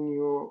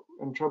debugging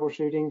and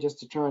troubleshooting just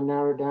to try and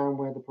narrow down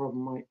where the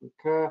problem might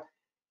occur.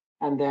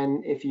 And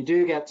then if you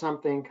do get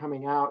something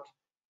coming out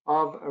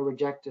of a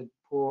rejected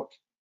port,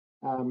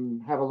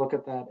 have a look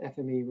at that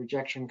FME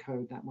rejection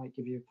code. That might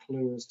give you a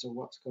clue as to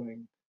what's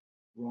going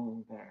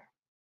wrong there.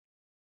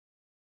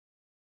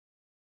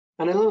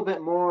 And a little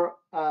bit more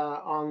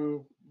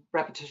on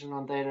repetition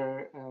on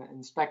Data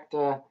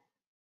Inspector,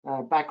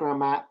 background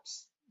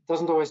maps.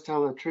 Doesn't always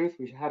tell the truth.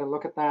 We had a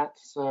look at that.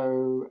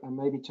 So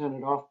maybe turn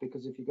it off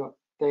because if you've got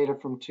data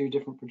from two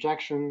different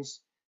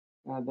projections,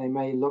 they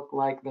may look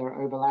like they're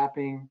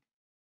overlapping.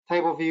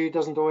 Table view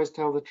doesn't always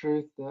tell the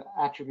truth. The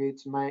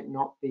attributes might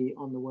not be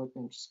on the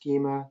workbench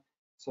schema,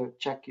 so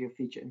check your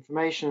feature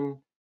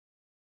information.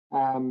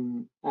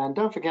 And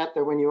don't forget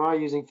that when you are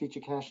using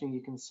feature caching,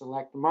 you can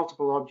select the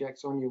multiple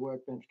objects on your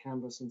workbench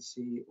canvas and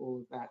see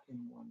all of that in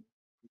one.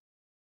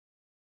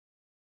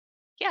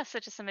 Yeah, so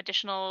just some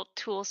additional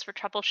tools for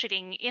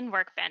troubleshooting in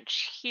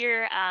Workbench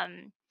here.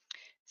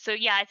 So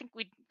yeah, I think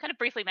we kind of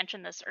briefly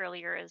mentioned this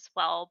earlier as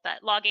well,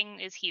 but logging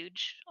is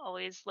huge.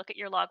 Always look at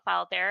your log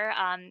file there.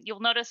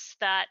 You'll notice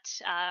that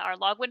our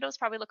log windows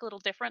probably look a little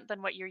different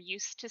than what you're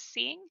used to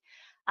seeing.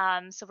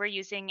 So we're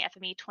using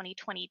FME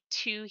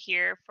 2022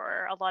 here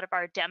for a lot of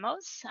our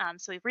demos.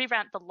 So we've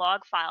revamped the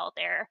log file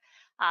there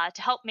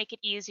to help make it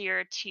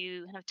easier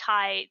to kind of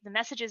tie the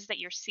messages that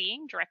you're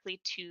seeing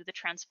directly to the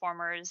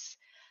transformers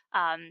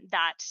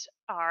that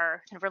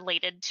are kind of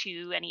related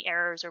to any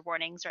errors or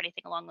warnings or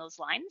anything along those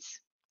lines.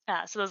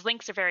 So those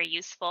links are very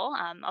useful.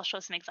 I'll show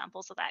some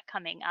examples of that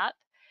coming up.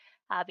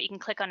 But you can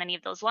click on any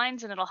of those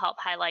lines and it'll help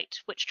highlight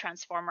which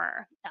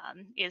transformer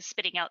is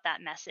spitting out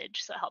that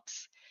message. So it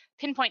helps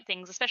pinpoint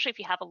things, especially if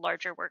you have a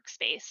larger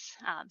workspace.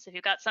 So if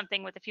you've got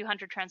something with a few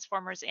hundred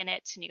transformers in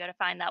it and you got to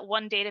find that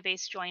one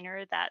database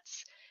joiner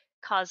that's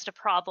caused a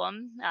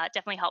problem, it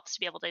definitely helps to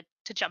be able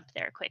to jump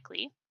there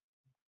quickly.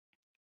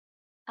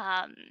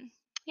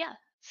 Yeah,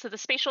 so the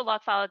spatial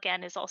log file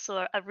again is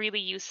also a really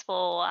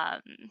useful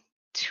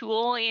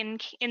tool in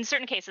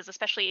certain cases,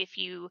 especially if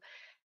you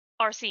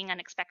are seeing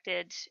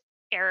unexpected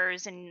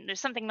errors and there's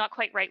something not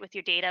quite right with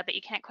your data, but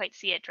you can't quite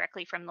see it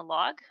directly from the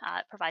log.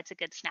 It provides a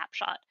good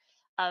snapshot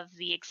of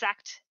the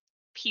exact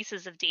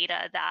pieces of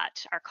data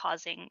that are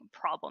causing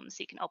problems.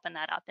 So you can open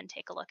that up and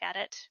take a look at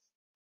it.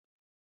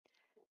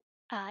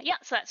 Yeah,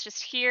 so that's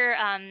just here.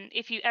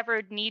 If you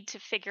ever need to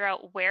figure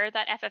out where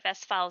that FFS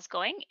file is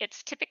going,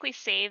 it's typically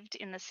saved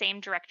in the same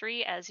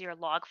directory as your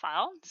log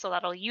file. So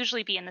that'll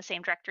usually be in the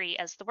same directory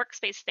as the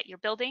workspace that you're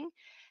building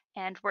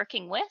and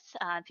working with.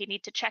 If you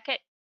need to check it,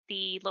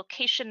 the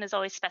location is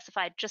always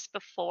specified just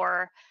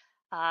before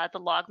the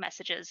log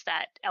messages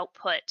that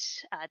output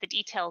the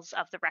details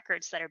of the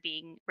records that are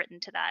being written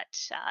to that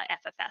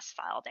FFS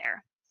file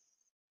there.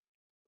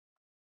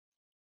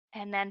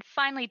 And then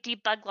finally,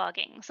 debug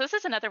logging. So this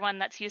is another one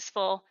that's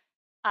useful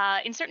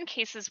in certain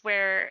cases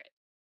where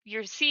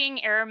you're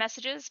seeing error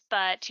messages,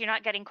 but you're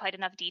not getting quite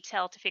enough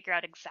detail to figure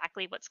out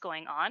exactly what's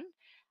going on.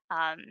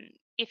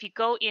 If you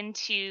go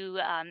into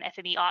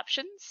FME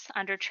options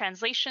under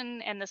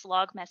translation and this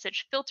log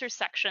message filter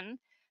section,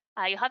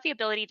 you'll have the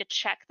ability to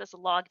check this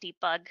log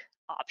debug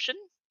option.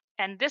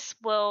 And this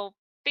will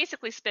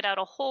basically spit out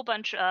a whole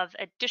bunch of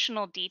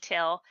additional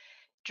detail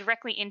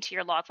directly into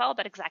your log file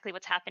about exactly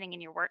what's happening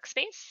in your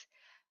workspace.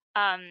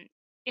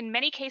 In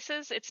many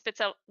cases, it spits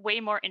out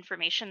way more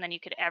information than you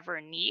could ever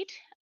need,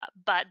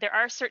 but there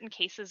are certain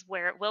cases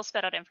where it will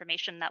spit out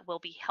information that will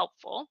be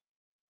helpful,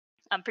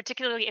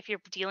 particularly if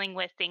you're dealing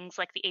with things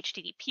like the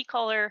HTTP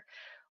caller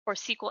or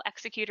SQL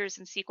executors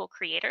and SQL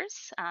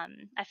creators.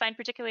 I find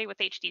particularly with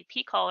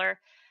HTTP caller,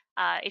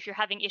 If you're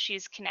having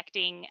issues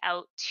connecting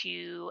out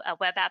to a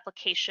web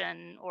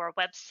application or a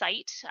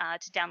website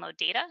to download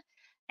data,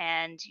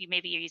 and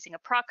maybe you're using a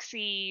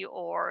proxy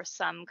or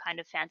some kind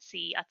of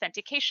fancy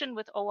authentication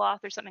with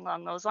OAuth or something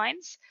along those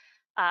lines,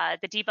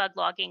 the debug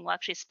logging will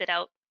actually spit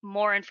out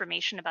more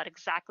information about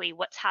exactly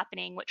what's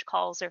happening, which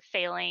calls are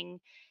failing,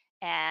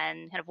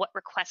 and kind of what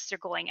requests are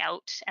going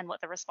out and what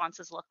the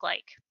responses look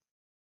like.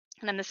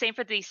 And then the same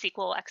for the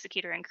SQL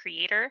executor and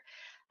creator.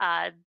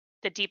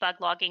 The debug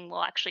logging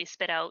will actually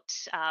spit out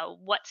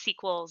what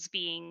SQL is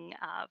being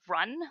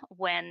run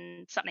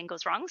when something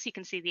goes wrong. So you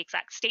can see the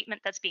exact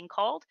statement that's being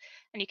called,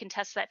 and you can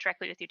test that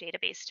directly with your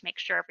database to make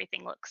sure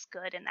everything looks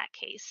good in that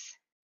case.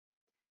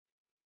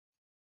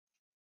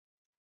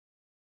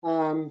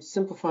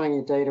 Simplifying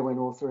your data when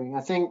authoring.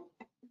 I think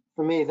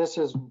for me, this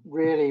is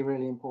really,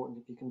 really important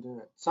if you can do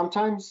it.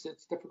 Sometimes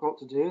it's difficult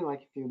to do,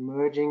 like if you're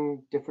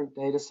merging different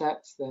data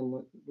sets,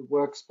 then the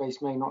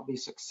workspace may not be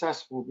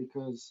successful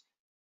because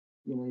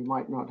you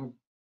might not have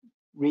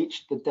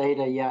reached the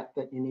data yet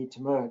that you need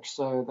to merge.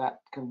 So that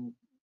can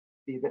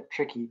be a bit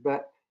tricky.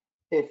 But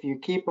if you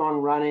keep on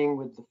running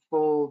with the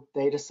full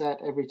data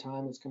set every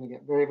time, it's going to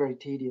get very, very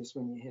tedious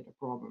when you hit a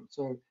problem.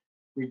 So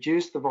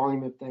reduce the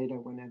volume of data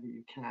whenever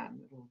you can.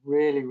 It'll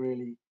really,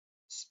 really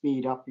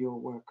speed up your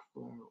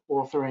workflow,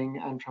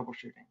 authoring and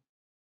troubleshooting.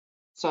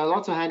 So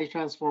lots of handy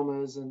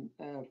transformers and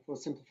for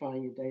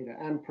simplifying your data,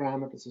 and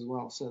parameters as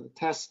well. So the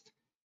test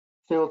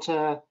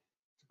filter,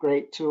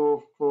 great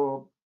tool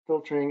for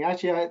filtering.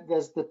 Actually,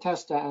 there's the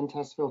tester and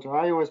test filter.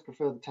 I always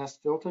prefer the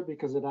test filter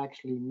because it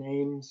actually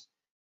names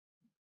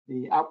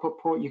the output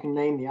port. You can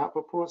name the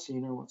output port so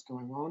you know what's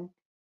going on.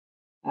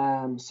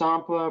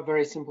 Sampler,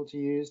 very simple to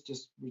use,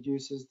 just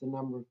reduces the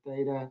number of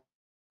data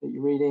that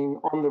you're reading.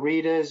 On the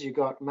readers, you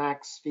got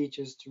max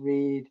features to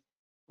read.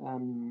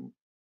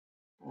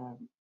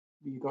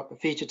 You've got the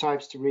feature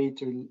types to read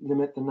to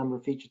limit the number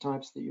of feature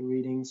types that you're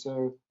reading.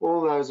 So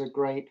all those are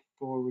great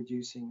for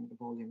reducing the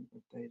volume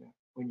of data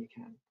when you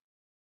can.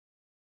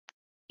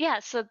 Yeah,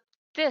 so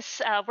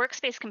this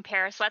workspace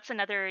compare, so that's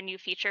another new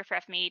feature for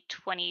FME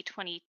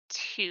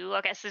 2022.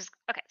 Okay, so there's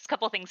a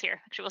couple of things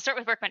here. Actually, we'll start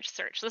with workbench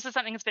search. So this is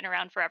something that's been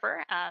around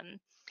forever.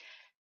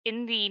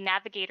 In the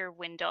navigator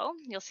window,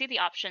 you'll see the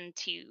option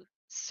to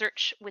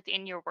search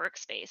within your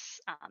workspace.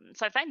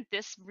 So I find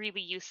this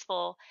really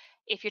useful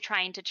if you're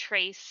trying to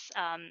trace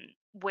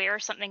where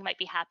something might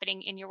be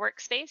happening in your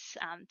workspace.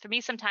 For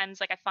me, sometimes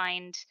I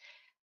find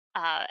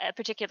a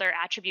particular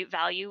attribute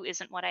value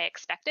isn't what I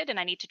expected, and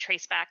I need to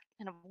trace back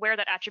kind of where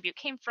that attribute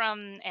came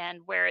from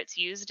and where it's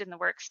used in the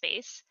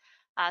workspace.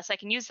 So I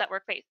can use that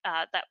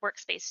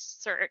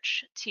workspace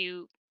search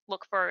to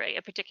look for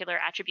a particular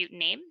attribute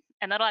name,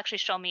 and that'll actually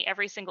show me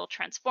every single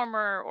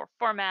transformer or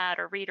format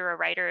or reader or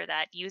writer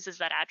that uses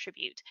that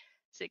attribute.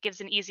 So it gives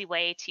an easy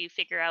way to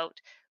figure out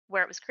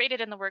where it was created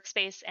in the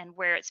workspace and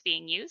where it's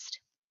being used.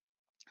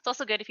 It's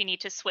also good if you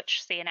need to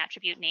switch, say, an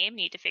attribute name,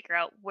 you need to figure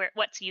out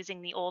what's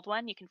using the old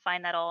one. You can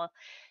find that all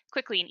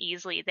quickly and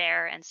easily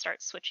there and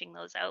start switching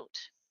those out.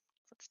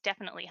 So it's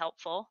definitely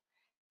helpful.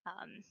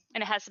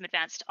 And it has some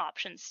advanced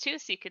options too,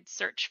 so you could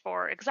search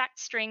for exact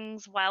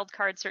strings,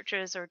 wildcard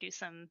searches, or do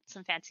some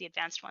fancy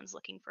advanced ones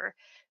looking for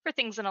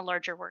things in a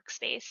larger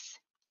workspace.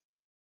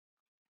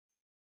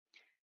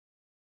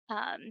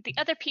 The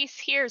other piece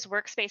here is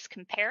workspace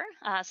compare.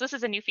 So this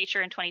is a new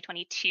feature in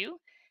 2022.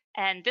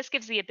 And this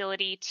gives the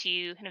ability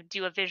to kind of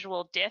do a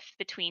visual diff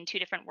between two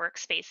different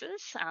workspaces.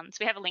 So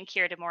we have a link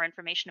here to more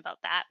information about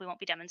that. We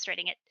won't be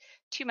demonstrating it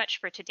too much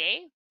for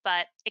today,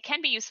 but it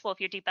can be useful if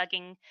you're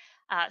debugging,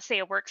 say,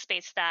 a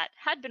workspace that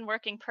had been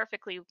working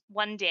perfectly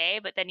one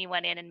day, but then you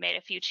went in and made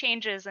a few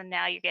changes and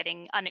now you're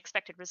getting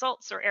unexpected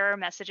results or error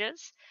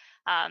messages.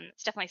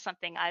 It's definitely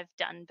something I've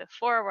done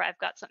before where I've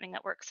got something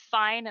that works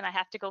fine and I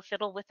have to go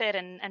fiddle with it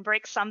and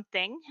break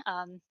something.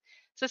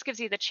 So this gives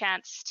you the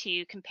chance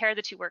to compare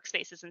the two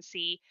workspaces and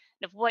see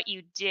what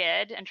you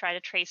did and try to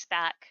trace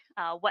back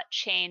what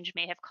change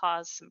may have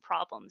caused some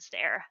problems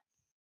there.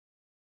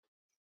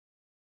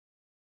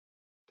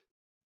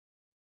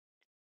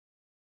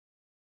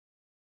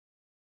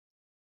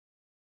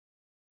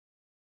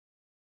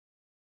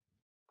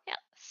 Yeah,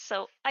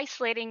 so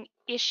isolating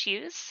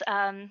issues.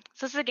 So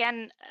this is,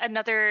 again,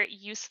 another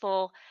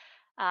useful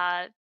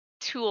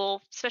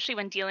tool, especially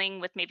when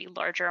dealing with maybe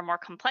larger or more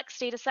complex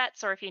data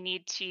sets, or if you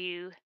need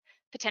to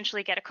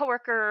potentially get a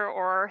coworker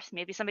or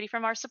maybe somebody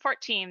from our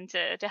support team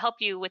to help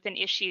you with an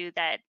issue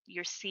that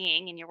you're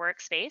seeing in your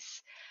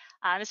workspace.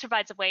 This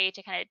provides a way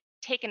to kind of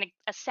take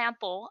a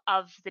sample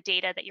of the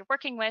data that you're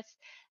working with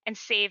and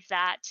save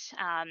that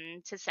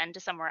to send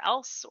to somewhere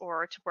else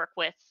or to work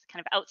with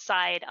kind of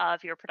outside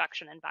of your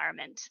production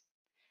environment.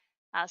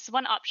 So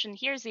one option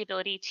here is the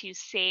ability to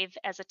save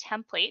as a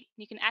template.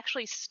 You can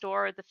actually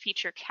store the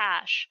feature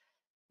cache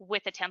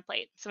with a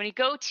template. So when you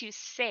go to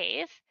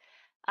save,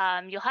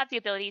 you'll have the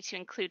ability to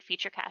include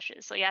feature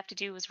caches. So all you have to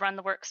do is run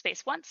the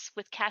workspace once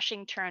with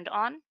caching turned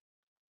on, and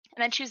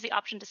then choose the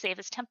option to save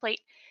as template,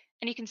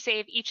 and you can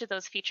save each of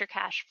those feature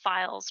cache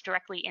files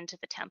directly into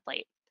the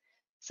template.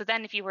 So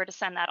then if you were to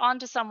send that on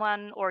to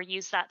someone or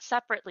use that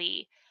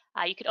separately,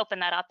 you could open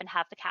that up and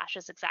have the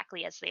caches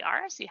exactly as they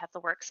are. So you have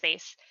the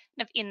workspace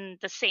kind of in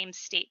the same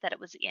state that it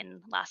was in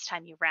last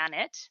time you ran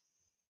it.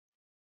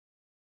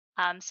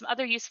 Some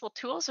other useful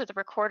tools are the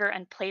recorder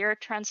and player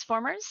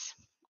transformers.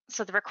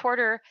 So the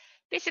recorder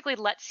basically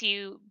lets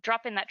you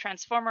drop in that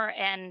transformer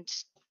and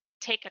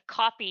take a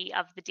copy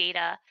of the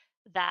data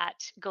that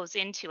goes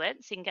into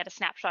it. So you can get a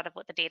snapshot of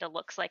what the data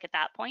looks like at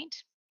that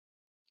point.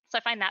 So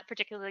I find that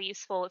particularly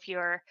useful if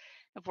you're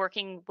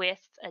working with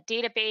a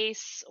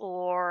database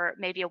or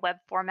maybe a web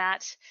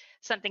format,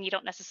 something you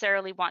don't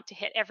necessarily want to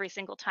hit every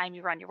single time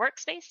you run your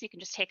workspace. You can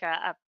just take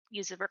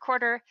use a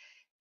recorder,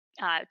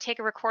 take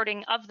a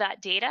recording of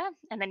that data,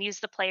 and then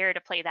use the player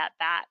to play that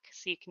back.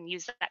 So you can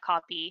use that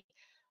copy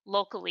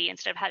locally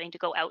instead of having to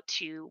go out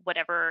to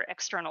whatever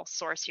external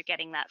source you're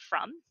getting that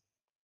from.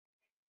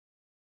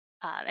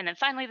 And then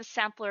finally, the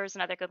sampler is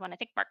another good one. I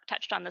think Mark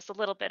touched on this a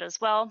little bit as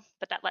well,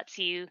 but that lets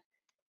you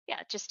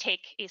just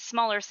take a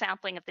smaller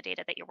sampling of the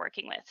data that you're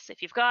working with. So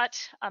if you've got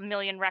 1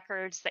 million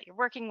records that you're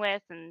working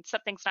with and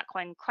something's not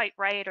going quite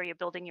right, or you're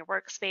building your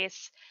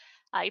workspace,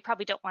 you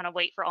probably don't want to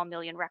wait for all 1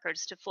 million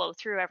records to flow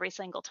through every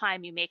single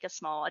time you make a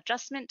small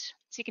adjustment.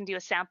 So you can do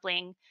a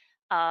sampling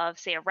of,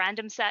 say, a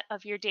random set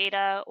of your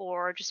data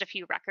or just a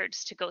few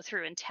records to go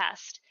through and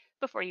test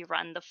before you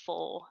run the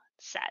full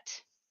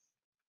set.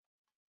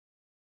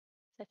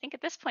 So I think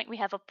at this point we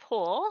have a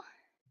poll.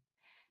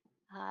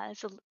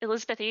 So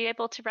Elizabeth, are you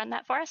able to run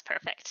that for us?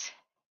 Perfect.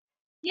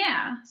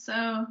 Yeah,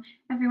 so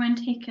everyone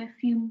take a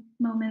few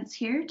moments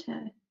here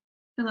to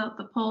fill out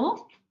the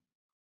poll.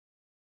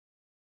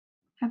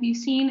 Have you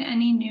seen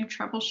any new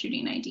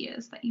troubleshooting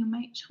ideas that you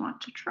might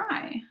want to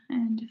try?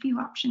 And a few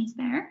options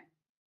there.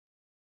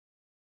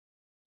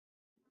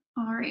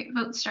 All right,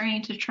 votes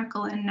starting to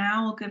trickle in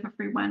now. We'll give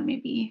everyone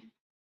maybe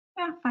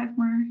 5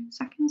 more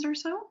seconds or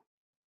so.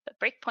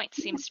 The breakpoint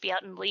seems to be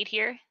out in the lead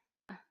here.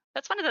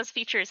 That's one of those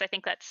features I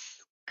think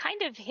that's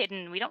kind of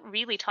hidden. We don't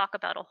really talk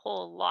about a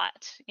whole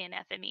lot in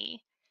FME.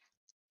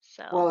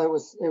 So well, it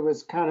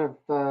was kind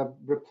of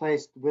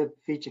replaced with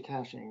feature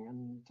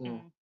caching,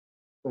 and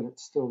but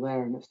it's still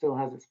there and it still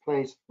has its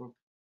place for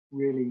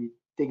really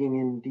digging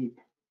in deep.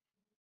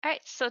 All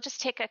right, so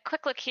just take a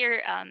quick look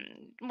here.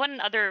 One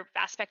other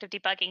aspect of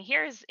debugging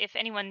here is if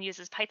anyone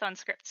uses Python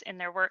scripts in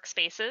their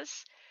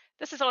workspaces,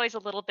 this is always a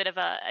little bit of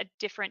a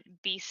different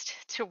beast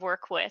to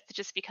work with,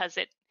 just because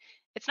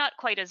it's not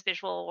quite as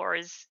visual or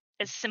as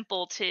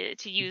simple to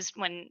use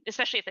when,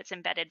 especially if it's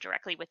embedded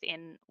directly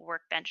within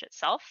Workbench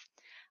itself.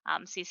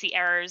 So you see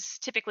errors.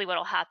 Typically what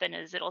will happen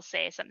is it'll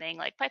say something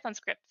like Python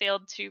script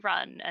failed to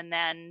run, and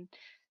then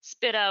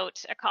spit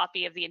out a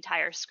copy of the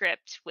entire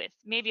script with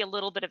maybe a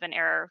little bit of an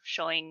error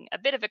showing a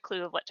bit of a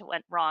clue of what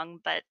went wrong,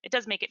 but it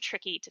does make it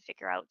tricky to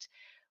figure out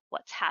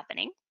what's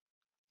happening.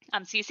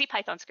 So you see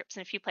Python scripts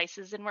in a few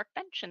places in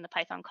Workbench, in the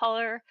Python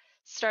caller,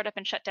 startup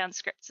and shutdown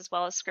scripts, as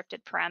well as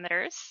scripted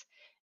parameters.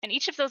 And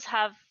each of those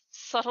have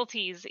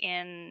subtleties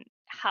in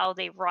how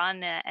they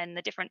run and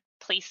the different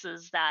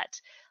places that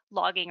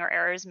logging or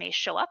errors may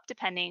show up,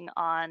 depending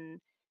on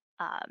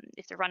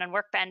if they're run on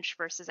Workbench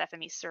versus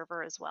FME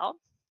Server as well.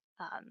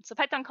 So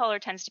Python caller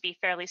tends to be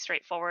fairly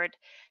straightforward.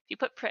 If you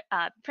put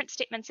print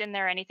statements in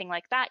there or anything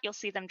like that, you'll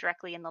see them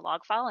directly in the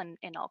log file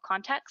in all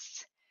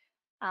contexts.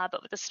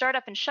 But with the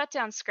startup and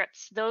shutdown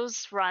scripts,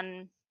 those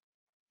run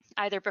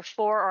either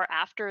before or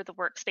after the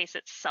workspace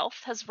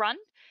itself has run.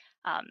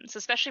 So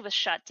especially with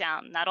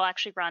shutdown, that'll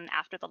actually run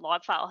after the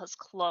log file has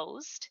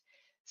closed.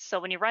 So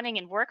when you're running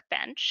in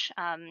Workbench,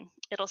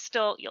 it'll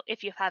still,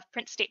 if you have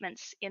print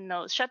statements in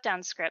those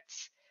shutdown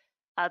scripts,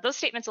 those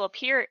statements will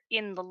appear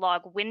in the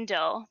log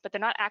window, but they're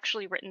not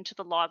actually written to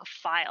the log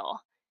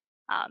file.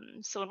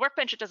 So in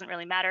Workbench, it doesn't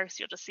really matter, so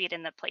you'll just see it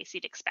in the place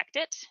you'd expect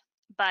it.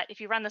 But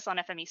if you run this on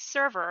FME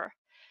Server,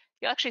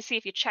 you'll actually see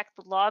if you check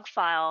the log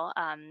file,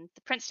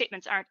 the print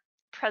statements aren't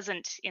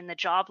present in the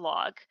job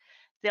log.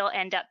 They'll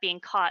end up being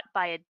caught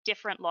by a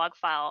different log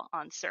file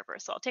on server.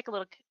 So I'll take a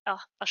look,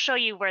 I'll show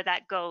you where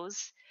that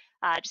goes,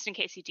 just in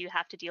case you do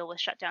have to deal with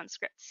shutdown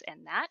scripts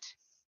and that.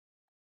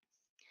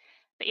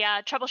 But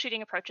yeah,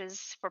 troubleshooting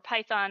approaches for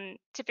Python,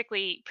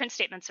 typically print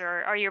statements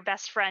are your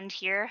best friend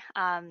here.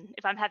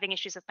 If I'm having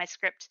issues with my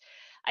script,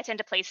 I tend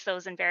to place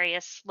those in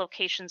various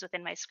locations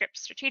within my script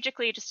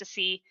strategically just to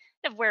see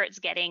kind of where it's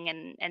getting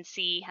and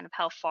see kind of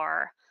how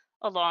far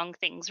along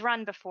things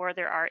run before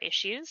there are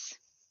issues.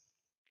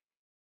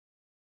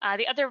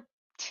 The other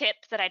tip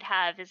that I'd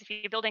have is if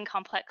you're building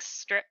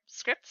complex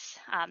scripts,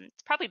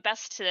 it's probably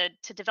best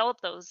to develop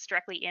those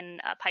directly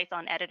in a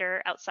Python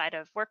editor outside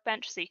of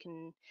Workbench, so you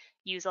can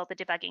use all the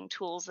debugging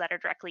tools that are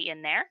directly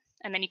in there.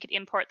 And then you could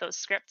import those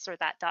scripts or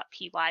that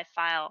 .py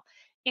file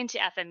into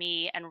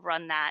FME and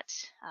run that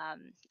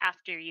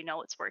after you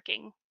know it's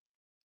working.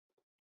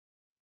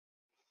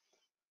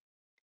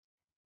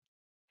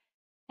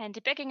 And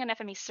debugging on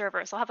FME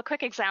Server. So I'll have a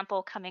quick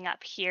example coming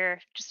up here,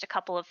 just a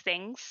couple of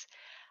things.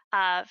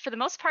 For the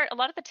most part, a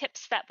lot of the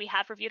tips that we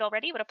have reviewed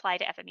already would apply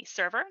to FME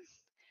Server,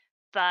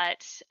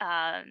 but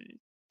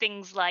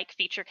things like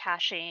feature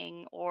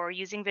caching or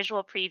using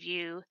visual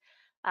preview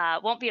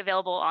won't be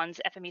available on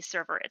the FME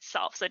server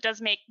itself. So it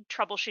does make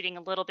troubleshooting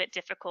a little bit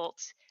difficult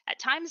at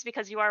times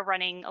because you are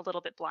running a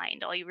little bit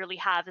blind. All you really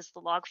have is the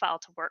log file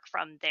to work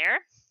from there.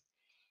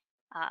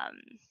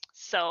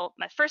 So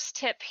my first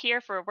tip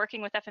here for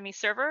working with FME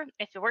server,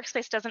 if the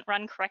workspace doesn't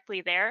run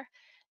correctly there,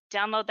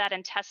 download that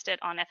and test it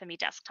on FME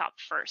desktop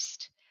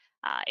first.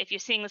 If you're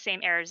seeing the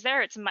same errors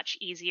there, it's much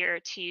easier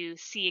to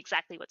see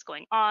exactly what's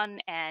going on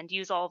and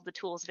use all of the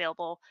tools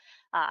available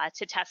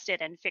to test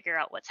it and figure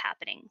out what's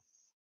happening.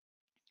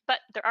 But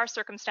there are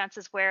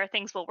circumstances where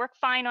things will work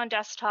fine on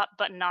desktop,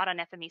 but not on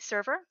FME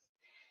server.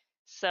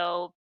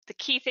 So the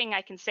key thing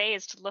I can say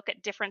is to look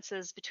at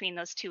differences between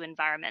those two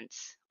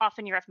environments.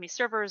 Often your FME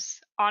servers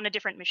on a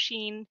different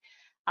machine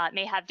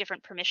may have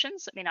different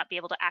permissions. It may not be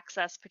able to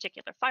access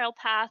particular file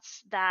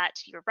paths that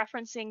you're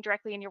referencing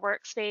directly in your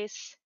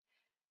workspace.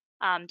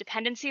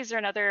 Dependencies are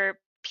another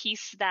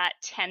piece that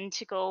tend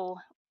to go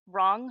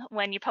wrong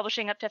when you're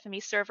publishing up to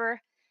FME server.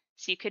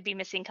 So you could be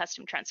missing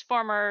custom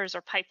transformers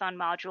or Python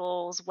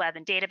modules, web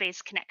and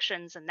database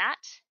connections, and that.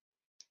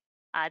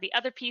 The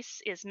other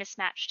piece is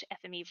mismatched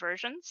FME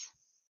versions.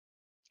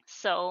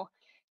 So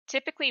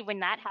typically when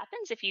that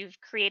happens, if you've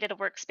created a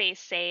workspace,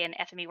 say an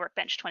FME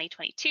Workbench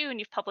 2022, and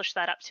you've published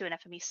that up to an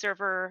FME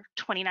Server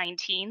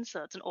 2019,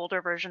 so it's an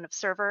older version of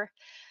server,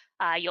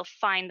 you'll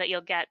find that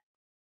you'll get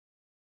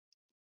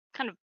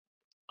kind of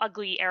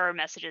ugly error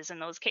messages in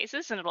those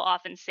cases, and it'll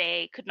often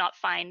say could not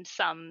find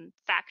some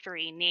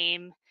factory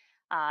name,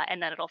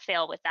 and then it'll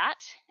fail with that.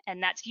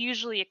 And that's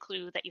usually a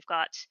clue that you've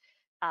got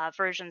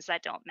versions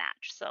that don't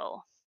match.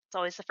 So it's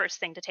always the first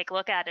thing to take a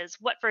look at is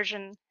what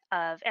version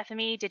of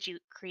FME did you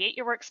create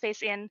your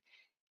workspace in,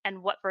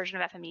 and what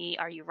version of FME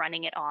are you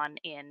running it on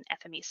in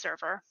FME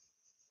server.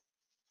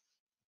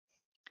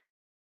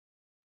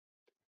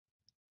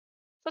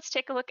 Let's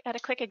take a look at a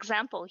quick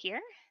example here.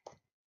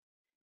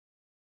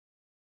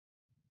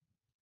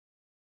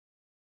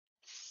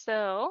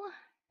 So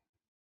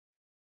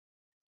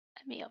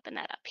let me open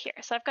that up here.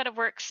 So I've got a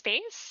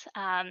workspace.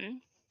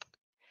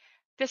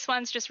 This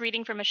one's just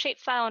reading from a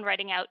shapefile and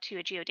writing out to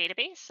a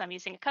geodatabase. I'm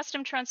using a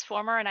custom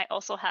transformer, and I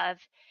also have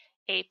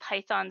a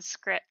Python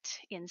script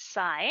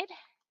inside.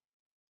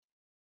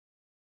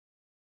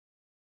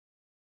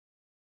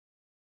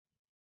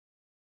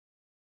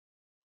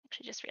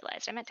 Actually just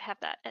realized I meant to have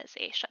that as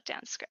a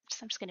shutdown script.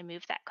 So I'm just going to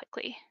move that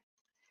quickly.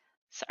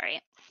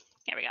 Sorry,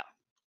 here we go.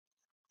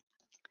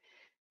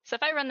 So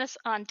if I run this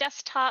on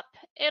desktop,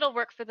 it'll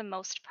work for the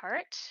most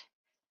part.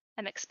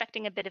 I'm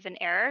expecting a bit of an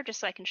error just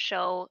so I can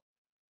show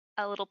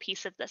a little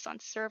piece of this on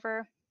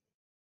server.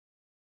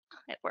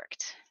 It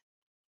worked.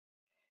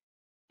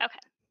 Okay.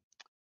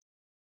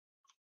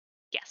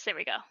 Yes, there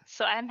we go.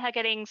 So I'm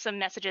getting some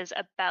messages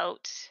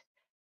about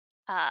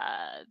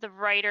the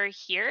writer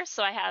here.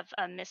 So I have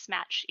a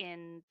mismatch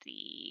in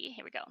the,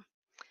 here we go,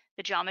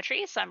 the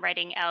geometry. So I'm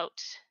writing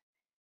out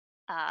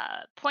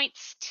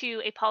points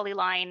to a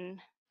polyline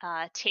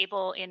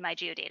table in my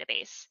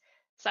geodatabase.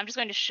 So I'm just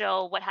going to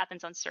show what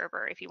happens on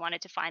server if you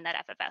wanted to find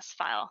that FFS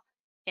file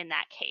in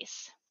that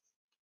case.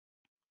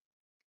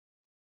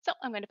 So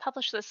I'm going to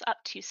publish this up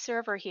to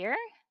server here.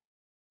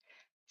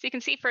 So you can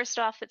see first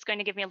off, it's going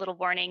to give me a little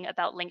warning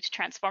about linked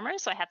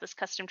transformers. So I have this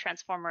custom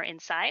transformer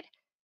inside.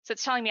 So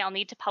it's telling me I'll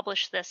need to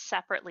publish this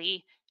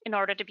separately in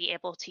order to be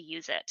able to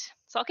use it.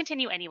 So I'll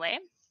continue anyway.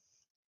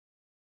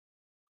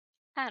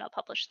 And I'll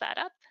publish that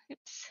up.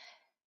 Oops.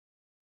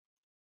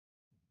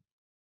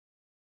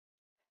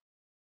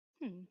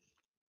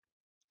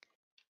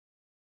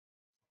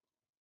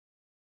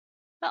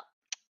 Well,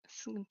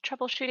 some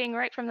troubleshooting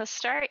right from the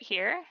start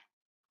here.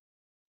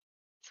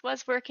 This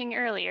was working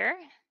earlier.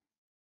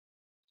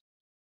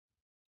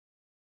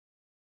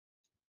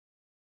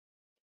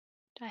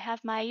 Do I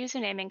have my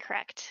username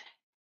incorrect?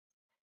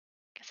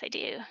 Guess I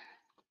do.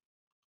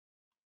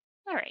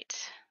 All right,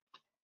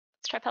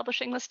 let's try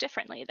publishing this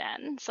differently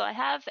then. So I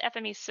have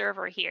FME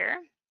server here.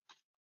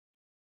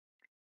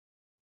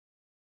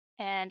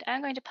 And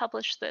I'm going to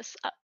publish this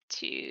up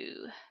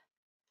to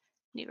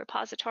new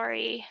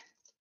repository.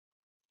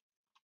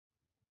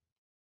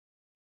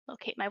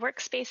 Locate my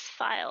workspace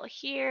file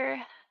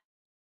here.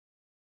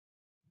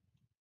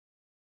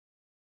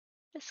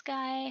 This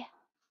guy.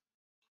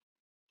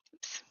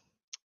 Oops.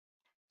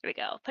 Here we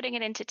go, putting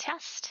it into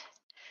test.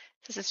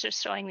 This is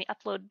just showing the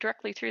upload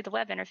directly through the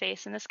web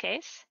interface in this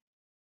case.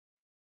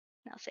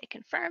 And I'll say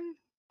confirm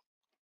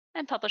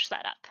and publish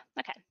that up.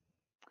 Okay.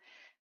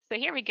 So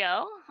here we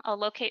go. I'll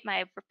locate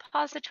my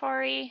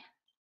repository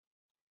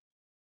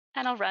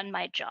and I'll run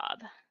my job.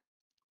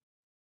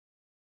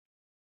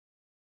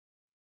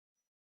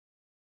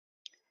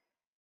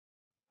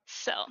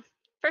 So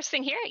first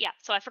thing here, yeah,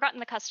 so I've forgotten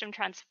the custom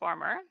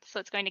transformer.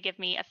 So it's going to give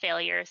me a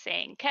failure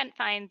saying can't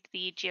find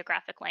the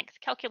geographic length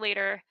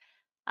calculator.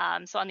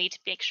 So I'll need to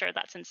make sure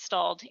that's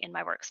installed in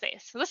my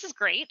workspace. So this is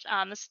great.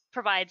 This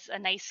provides a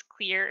nice,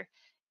 clear,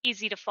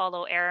 easy to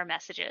follow error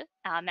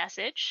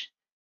message.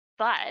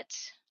 But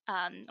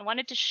I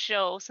wanted to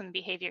show some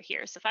behavior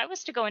here. So if I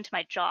was to go into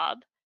my job,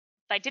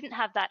 I didn't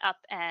have that up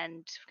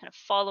and kind of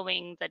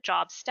following the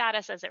job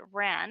status as it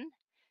ran,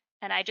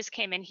 and I just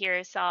came in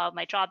here, saw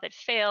my job had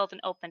failed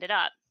and opened it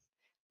up,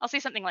 I'll see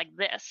something like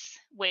this,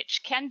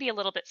 which can be a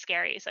little bit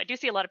scary. So I do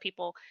see a lot of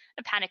people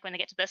panic when they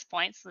get to this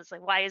point. So it's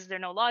like, why is there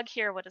no log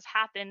here? What has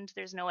happened?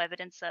 There's no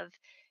evidence of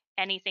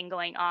anything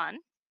going on.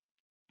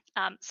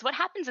 So what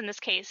happens in this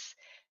case,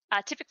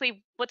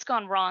 typically what's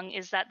gone wrong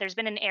is that there's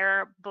been an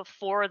error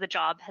before the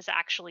job has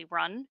actually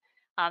run.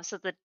 So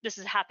this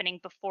is happening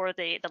before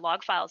the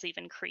log file is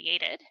even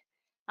created.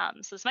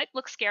 So this might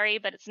look scary,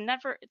 but it's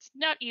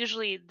not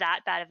usually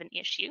that bad of an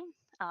issue.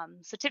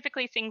 So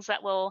typically things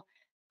that will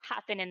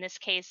happen in this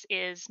case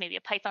is maybe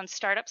a Python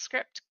startup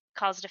script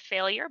caused a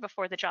failure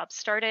before the job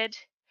started.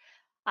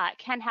 It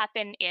can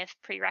happen if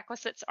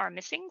prerequisites are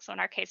missing. So in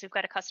our case, we've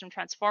got a custom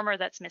transformer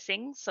that's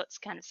missing. So it's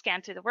kind of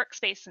scanned through the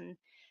workspace and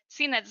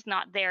seen that it's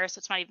not there, so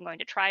it's not even going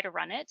to try to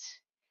run it.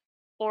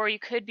 Or you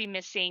could be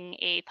missing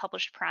a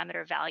published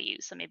parameter value.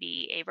 So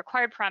maybe a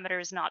required parameter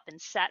has not been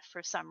set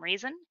for some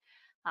reason.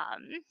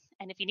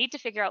 And if you need to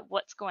figure out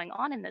what's going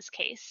on in this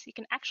case, you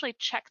can actually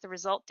check the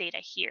result data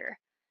here.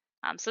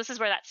 So this is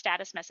where that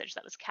status message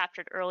that was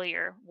captured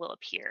earlier will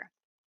appear.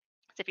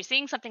 So if you're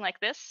seeing something like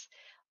this,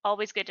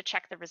 always good to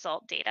check the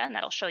result data, and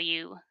that'll show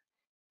you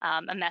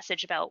a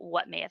message about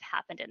what may have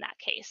happened in that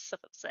case. So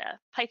if it's a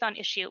Python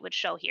issue, it would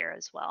show here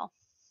as well.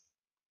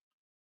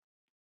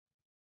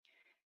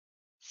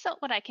 So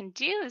what I can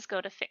do is go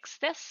to fix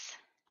this.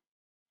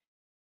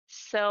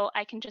 So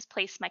I can just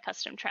place my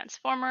custom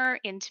transformer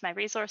into my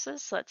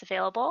resources so it's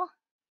available.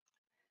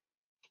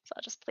 So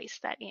I'll just place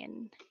that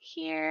in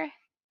here.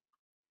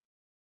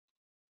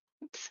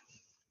 Oops.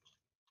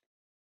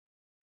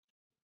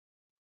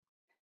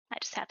 I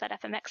just have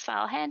that FMX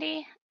file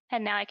handy,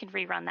 and now I can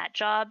rerun that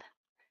job,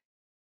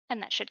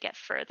 and that should get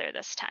further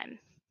this time.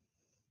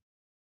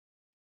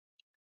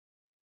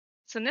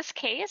 So in this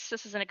case,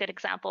 this is a good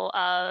example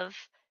of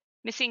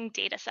missing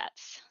data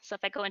sets. So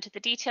if I go into the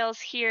details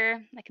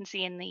here, I can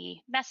see in the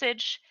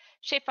message,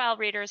 shapefile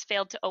readers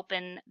failed to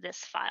open this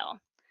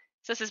file.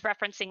 So this is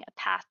referencing a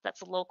path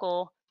that's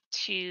local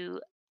to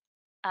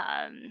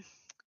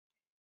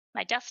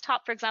my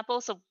desktop, for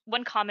example. So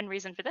one common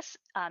reason for this,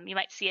 you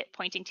might see it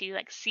pointing to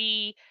like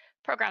C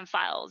program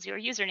files, your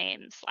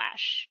username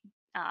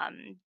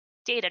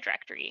 / data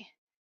directory.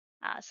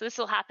 So this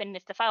will happen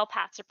if the file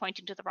paths are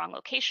pointing to the wrong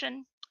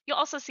location. You'll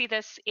also see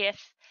this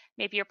if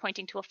maybe you're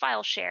pointing to a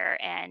file share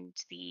and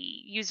the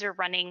user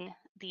running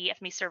the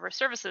FME Server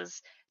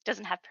services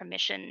doesn't have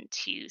permission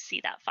to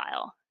see that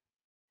file.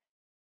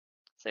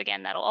 So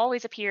again, that'll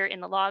always appear in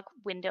the log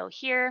window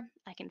here.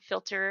 I can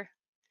filter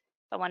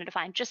if I wanted to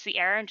find just the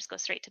error and just go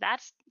straight to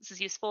that. This is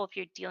useful if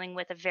you're dealing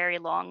with a very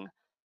long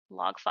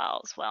log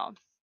file as well.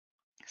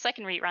 So I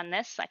can rerun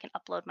this. I can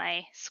upload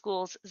my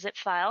school's zip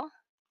file.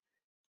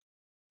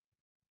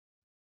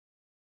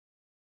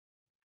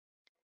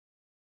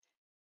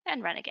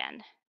 And run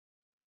again.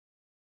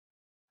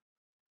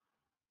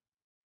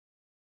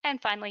 And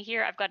finally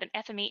here, I've got an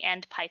FME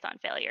and Python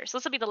failure. So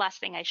this will be the last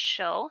thing I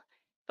show.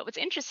 But what's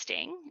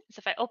interesting is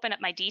if I open up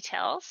my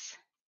details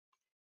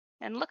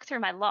and look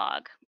through my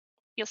log,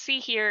 you'll see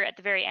here at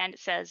the very end, it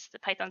says the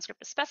Python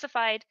script is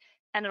specified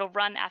and it'll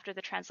run after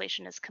the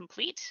translation is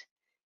complete.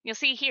 You'll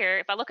see here,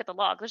 if I look at the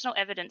log, there's no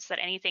evidence that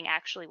anything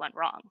actually went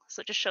wrong. So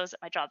it just shows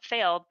that my job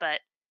failed, but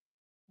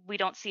we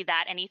don't see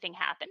that anything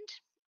happened.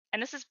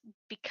 And this is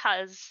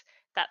because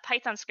that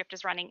Python script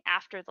is running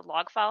after the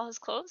log file has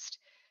closed.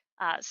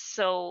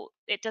 So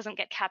it doesn't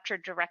get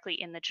captured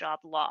directly in the job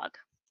log.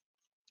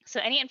 So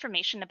any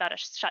information about a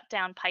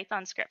shutdown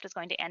Python script is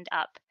going to end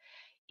up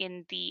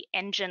in the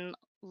engine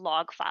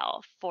log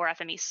file for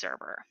FME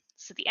Server.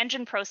 So the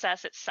engine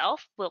process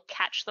itself will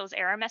catch those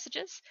error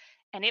messages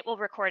and it will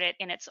record it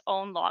in its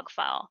own log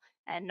file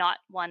and not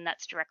one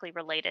that's directly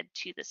related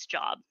to this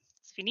job.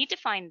 So if you need to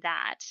find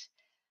that,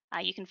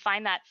 you can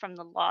find that from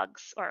the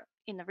logs or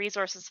in the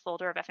resources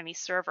folder of FME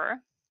Server.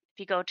 If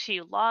you go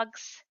to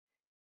logs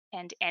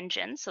and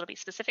engine, so it'll be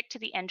specific to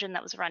the engine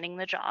that was running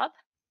the job.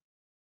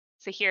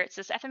 So here it's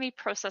this FME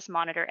process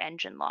monitor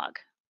engine log.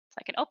 So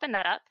I can open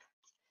that up,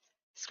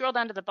 scroll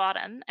down to the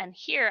bottom, and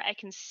here I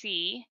can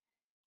see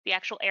the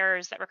actual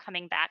errors that were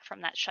coming back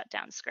from that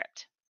shutdown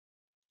script.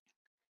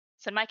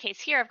 So in my case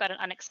here, I've got an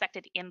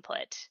unexpected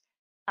input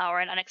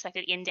or an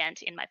unexpected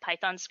indent in my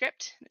Python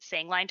script. It's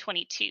saying line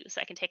 22, so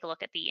I can take a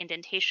look at the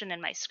indentation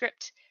in my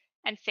script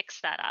and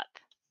fix that up.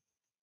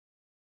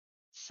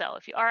 So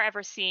if you are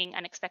ever seeing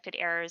unexpected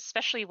errors,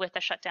 especially with a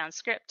shutdown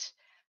script,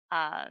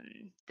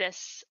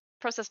 this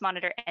process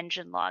monitor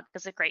engine log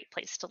is a great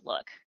place to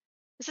look.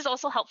 This is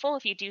also helpful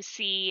if you do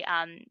see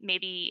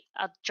maybe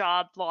a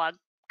job log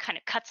kind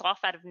of cuts off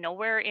out of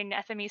nowhere in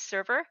FME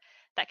Server.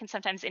 That can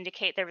sometimes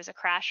indicate there was a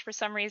crash for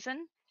some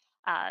reason.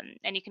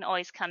 And you can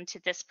always come to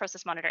this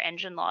process monitor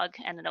engine log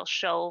and it'll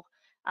show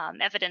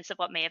evidence of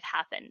what may have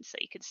happened. So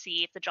you could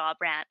see if the job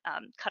ran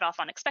cut off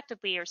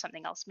unexpectedly or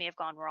something else may have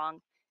gone wrong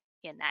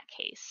in that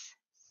case.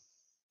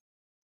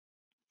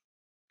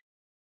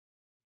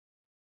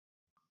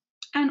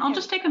 And I'll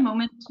just take a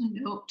moment to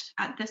note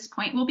at this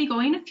point, we'll be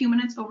going a few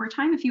minutes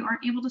overtime. If you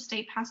aren't able to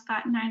stay past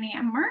that 9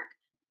 a.m. mark,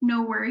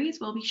 no worries.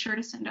 We'll be sure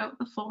to send out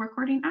the full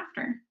recording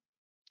after.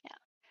 Yeah,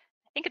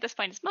 I think at this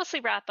point it's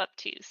mostly wrap up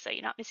too, so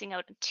you're not missing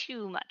out on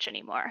too much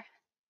anymore.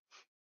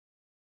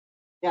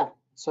 Yeah,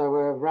 so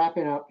we're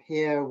wrapping up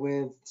here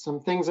with some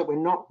things that we're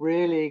not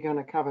really going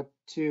to cover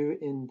too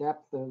in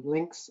depth. The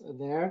links are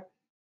there.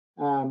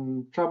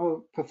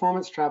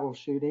 Performance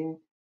troubleshooting.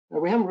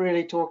 We haven't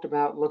really talked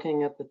about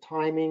looking at the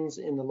timings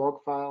in the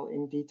log file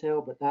in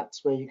detail, but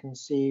that's where you can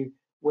see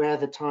where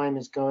the time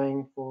is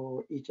going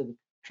for each of the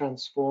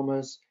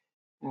transformers,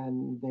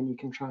 and then you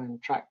can try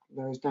and track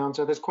those down.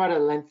 So there's quite a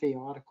lengthy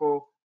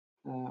article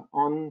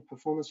on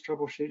performance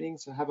troubleshooting,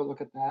 so have a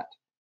look at that.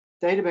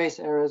 Database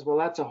errors, well,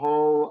 that's a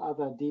whole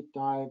other deep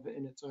dive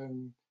in its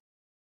own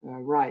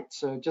right.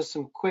 So just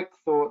some quick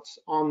thoughts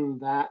on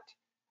that.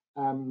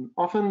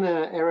 Often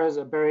the errors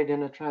are buried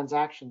in a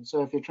transaction.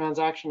 So if your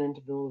transaction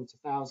interval is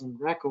 1,000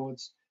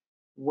 records,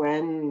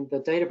 when the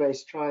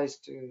database tries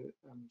to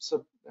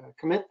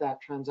commit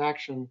that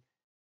transaction,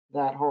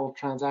 that whole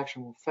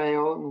transaction will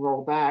fail and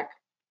roll back,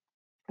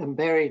 and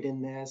buried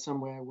in there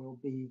somewhere will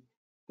be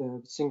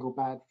the single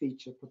bad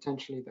feature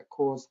potentially that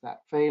caused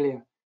that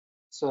failure.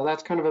 So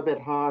that's kind of a bit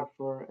hard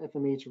for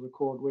FME to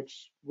record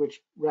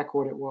which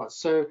record it was.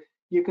 So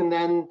you can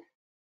then,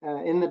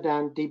 in the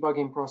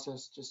debugging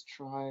process, just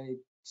try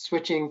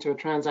switching to a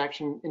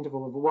transaction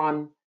interval of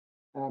 1.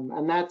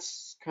 And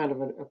that's kind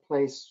of a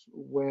place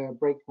where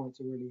breakpoints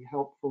are really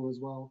helpful as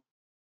well,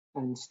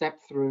 and step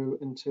through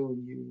until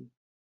you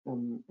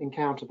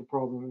encounter the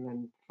problem and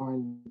then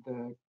find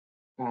the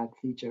bad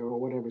feature or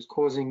whatever is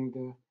causing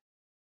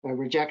the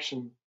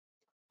rejection.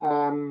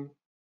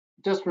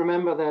 Just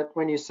remember that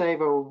when you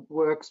save a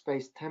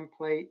workspace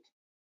template,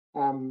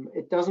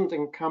 it doesn't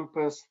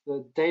encompass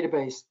the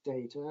database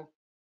data.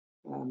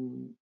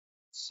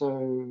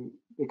 So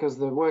because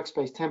the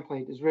workspace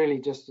template is really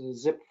just a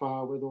zip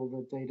file with all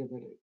the data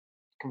that it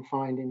can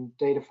find in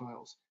data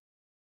files.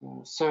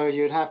 So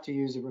you'd have to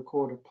use a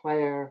recorder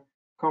player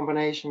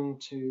combination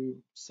to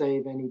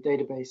save any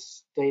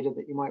database data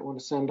that you might want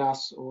to send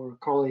us or a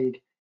colleague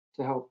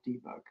to help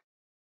debug.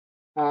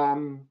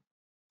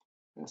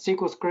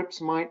 SQL scripts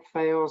might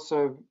fail,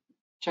 so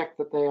check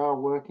that they are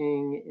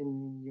working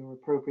in your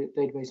appropriate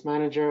database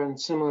manager. And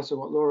similar to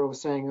what Laura was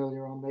saying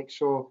earlier on, make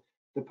sure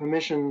the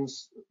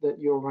permissions that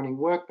you're running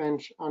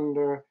Workbench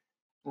under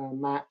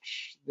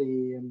match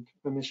the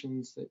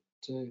permissions that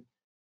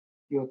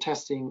you're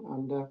testing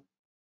under.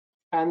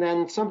 And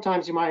then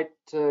sometimes you might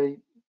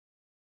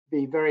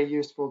be very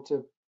useful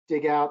to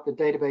dig out the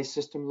database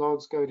system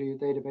logs, go to your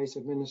database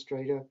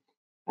administrator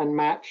and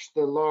match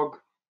the log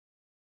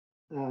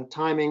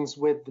timings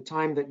with the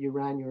time that you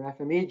ran your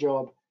FME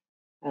job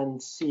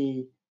and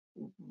see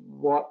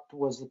what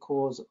was the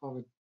cause of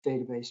a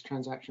database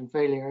transaction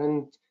failure.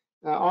 And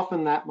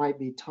often that might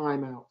be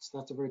timeouts.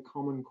 That's a very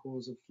common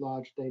cause of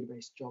large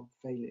database job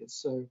failures.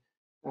 So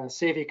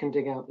see if you can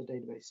dig out the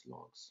database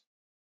logs.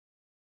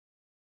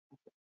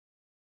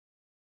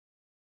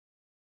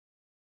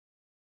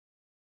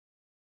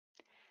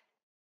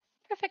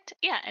 Perfect.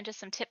 Yeah, and just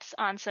some tips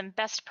on some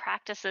best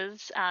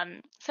practices,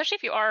 especially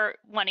if you are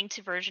wanting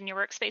to version your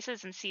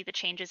workspaces and see the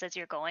changes as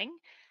you're going.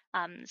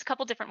 There's a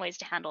couple different ways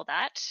to handle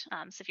that.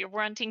 So if you're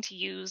wanting to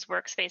use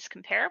Workspace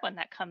Compare when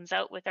that comes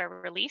out with our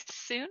release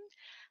soon,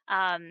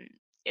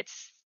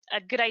 it's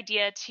a good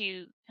idea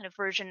to kind of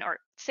version or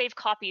save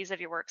copies of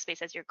your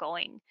workspace as you're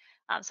going.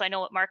 So I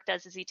know what Mark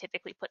does is he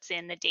typically puts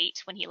in the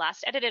date when he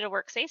last edited a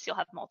workspace. You'll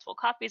have multiple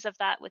copies of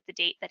that with the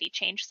date that he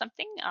changed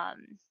something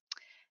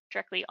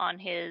directly on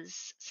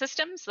his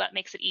system. So that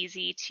makes it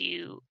easy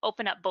to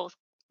open up both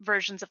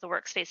versions of the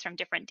workspace from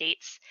different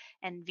dates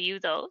and view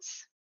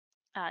those.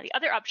 The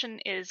other option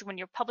is when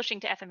you're publishing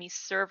to FME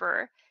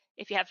Server,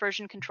 if you have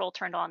version control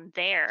turned on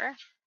there,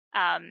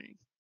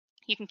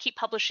 you can keep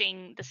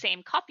publishing the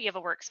same copy of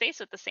a workspace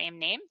with the same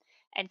name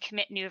and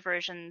commit new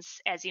versions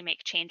as you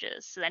make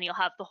changes. So then you'll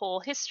have the whole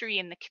history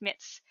and the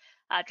commits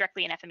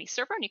directly in FME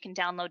Server, and you can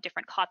download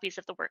different copies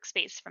of the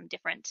workspace from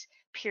different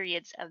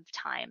periods of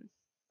time.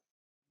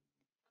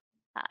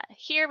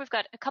 Here we've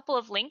got a couple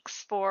of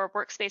links for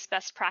workspace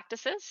best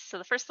practices. So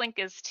the first link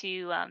is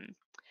to, I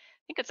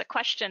think it's a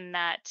question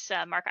that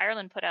Mark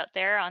Ireland put out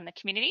there on the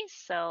community.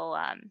 So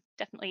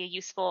definitely a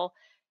useful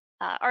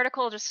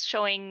article just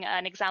showing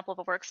an example of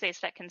a workspace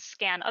that can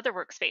scan other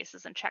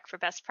workspaces and check for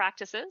best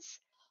practices.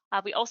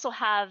 We also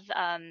have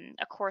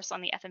a course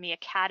on the FME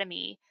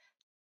Academy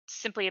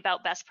simply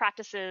about best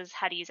practices,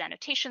 how to use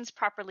annotations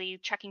properly,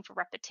 checking for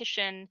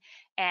repetition,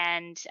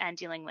 and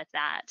dealing with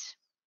that.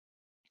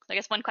 I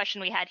guess one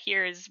question we had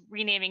here is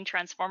renaming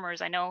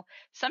transformers. I know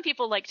some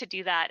people like to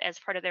do that as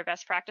part of their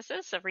best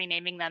practices of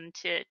renaming them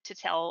to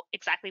tell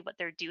exactly what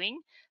they're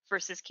doing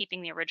versus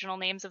keeping the original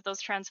names of those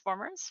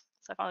transformers.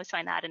 So I always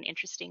find that an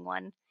interesting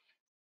one.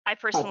 I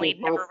personally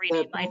never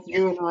renamed mine. Both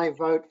you and I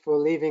vote for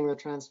leaving the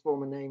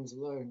transformer names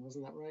alone.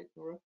 Wasn't that right,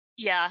 Laura?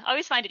 Yeah, I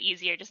always find it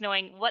easier just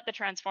knowing what the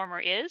transformer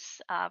is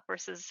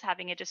versus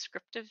having a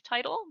descriptive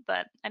title.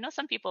 But I know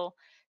some people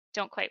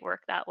don't quite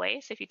work that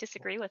way. So if you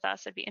disagree with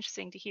us, it'd be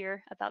interesting to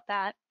hear about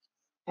that.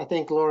 I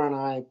think Laura and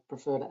I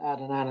prefer to add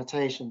an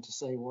annotation to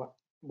say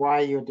why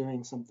you're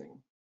doing something.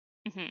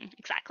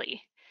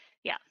 Exactly.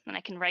 Yeah, and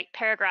I can write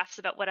paragraphs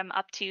about what I'm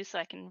up to so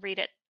I can read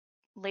it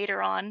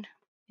later on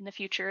in the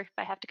future if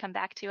I have to come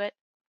back to it.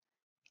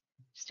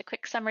 Just a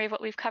quick summary of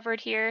what we've covered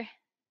here.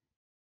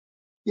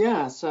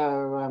 Yeah,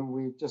 so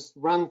we've just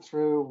run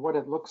through what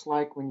it looks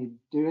like when you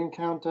do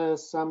encounter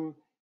some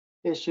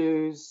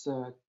issues,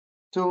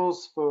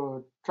 tools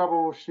for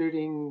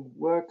troubleshooting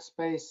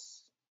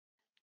workspace.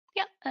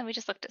 Yeah, and we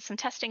just looked at some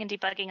testing and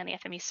debugging on the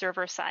FME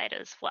server side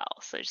as well.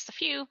 So just a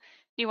few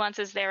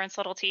nuances there and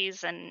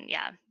subtleties, and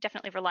yeah,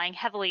 definitely relying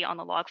heavily on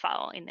the log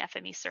file in the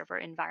FME server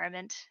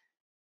environment.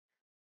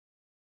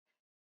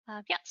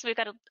 Yeah, so we've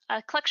got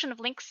a collection of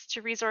links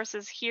to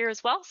resources here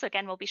as well. So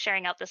again, we'll be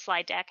sharing out the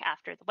slide deck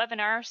after the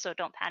webinar, so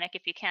don't panic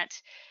if you can't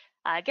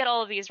get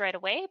all of these right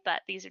away,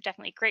 but these are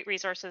definitely great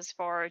resources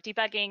for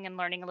debugging and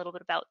learning a little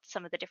bit about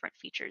some of the different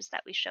features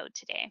that we showed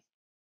today.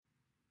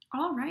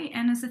 All right,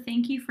 and as a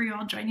thank you for you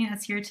all joining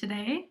us here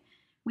today,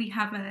 we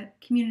have a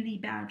community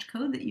badge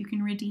code that you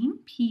can redeem,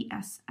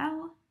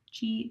 PSLGW,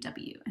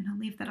 and I'll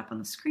leave that up on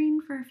the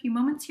screen for a few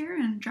moments here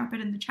and drop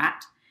it in the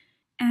chat.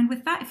 And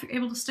with that, if you're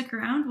able to stick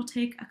around, we'll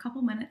take a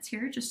couple minutes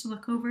here just to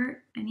look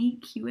over any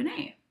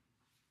Q&A.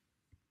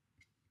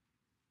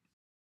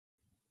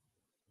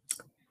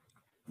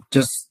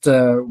 Just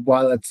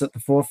while it's at the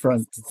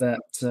forefront,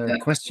 that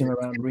question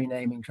around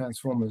renaming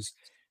transformers.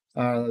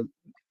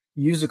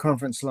 User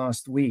conference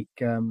last week,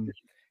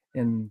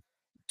 in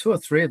 2 or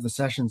 3 of the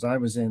sessions I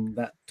was in,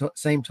 that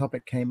same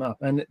topic came up,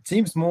 and it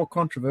seems more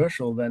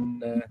controversial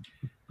than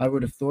I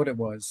would have thought it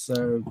was.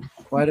 So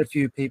quite a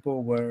few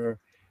people were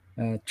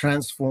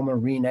transformer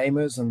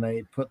renamers, and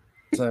they put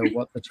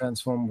what the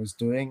transformer was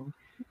doing,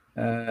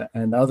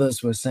 and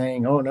others were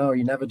saying, oh no,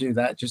 you never do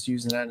that, just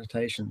use an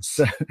annotation.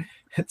 So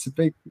it's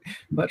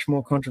much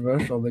more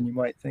controversial than you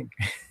might think.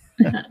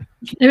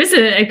 There was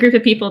a group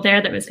of people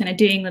there that was kind of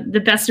doing the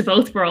best of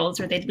both worlds,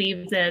 where they'd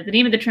leave the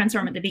name of the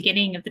transformer at the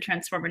beginning of the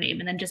transformer name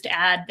and then just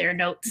add their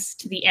notes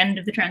to the end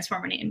of the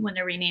transformer name when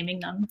they're renaming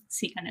them.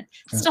 So you kind of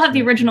still have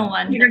the original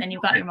one, but then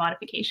you've got your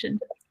modification.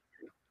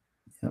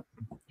 Yep.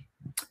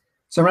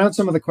 So around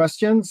some of the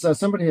questions,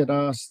 somebody had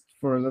asked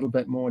for a little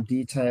bit more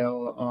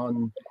detail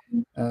on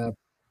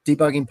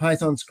debugging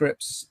Python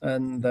scripts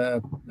and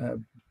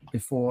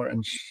before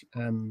and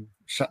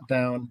shut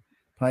down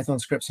Python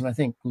scripts, and I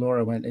think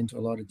Laura went into a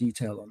lot of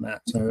detail on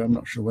that, so I'm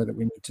not sure whether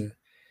we need to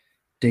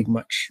dig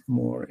much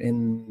more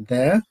in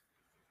there.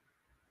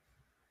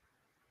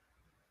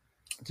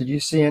 Did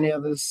you see any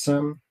others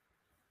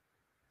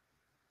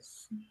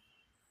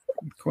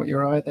caught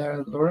your eye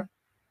there, Laura?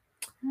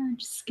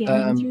 Just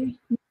scanning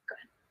through.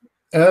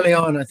 Early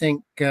on, I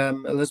think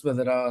Elizabeth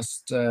had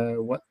asked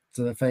what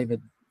the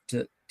favorite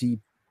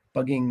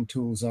debugging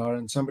tools are,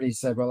 and somebody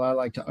said, well, I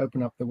like to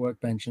open up the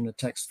workbench in a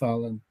text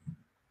file and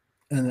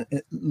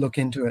look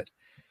into it.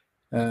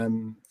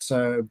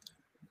 So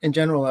in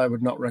general, I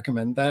would not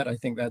recommend that. I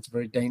think that's a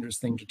very dangerous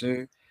thing to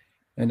do.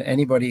 And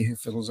anybody who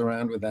fiddles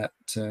around with that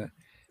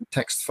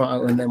text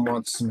file and then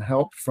wants some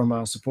help from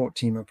our support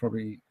team are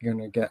probably going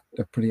to get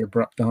a pretty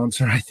abrupt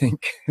answer, I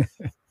think.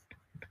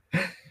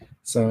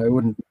 So I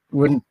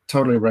wouldn't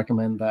totally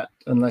recommend that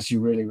unless you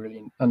really,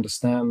 really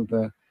understand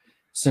the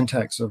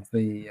syntax of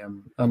the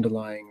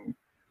underlying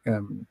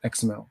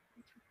XML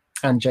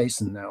and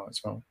JSON now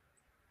as well.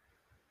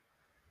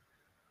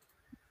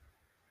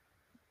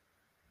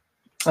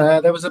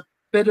 There was a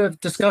bit of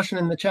discussion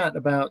in the chat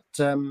about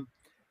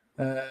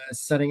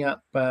setting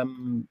up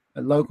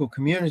local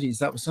communities.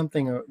 That was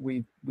something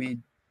we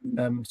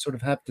sort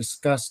of have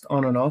discussed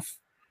on and off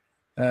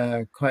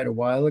quite a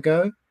while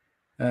ago.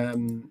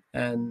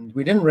 And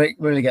we didn't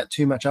really get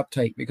too much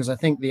uptake because I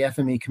think the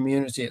FME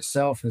community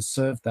itself has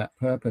served that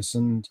purpose.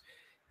 And,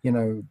 you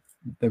know,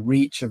 the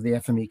reach of the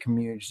FME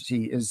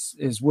community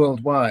is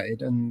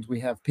worldwide. And we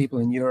have people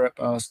in Europe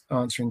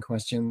answering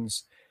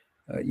questions,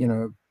 you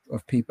know,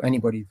 of people,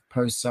 anybody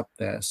posts up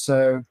there.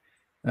 So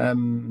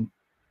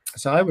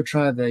so I would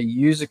try the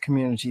user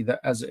community that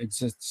as it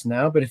exists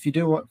now, but if you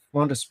do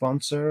want to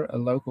sponsor a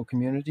local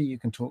community, you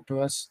can talk to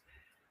us,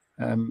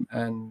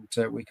 and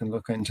we can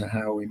look into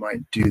how we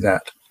might do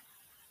that.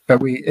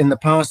 But in the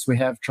past we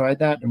have tried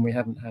that, and we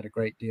haven't had a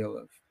great deal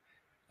of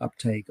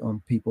uptake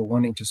on people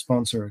wanting to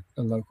sponsor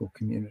a local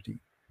community.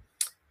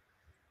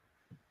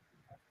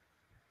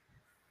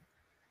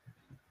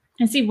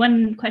 I see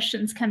one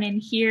question's come in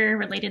here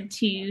related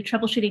to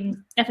troubleshooting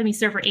FME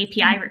server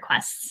API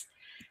requests.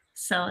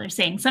 So they're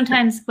saying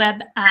sometimes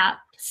web app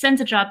sends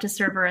a job to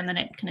server and then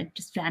it kind of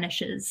just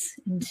vanishes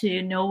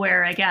into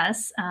nowhere, I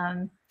guess.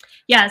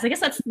 Yeah, so I guess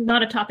that's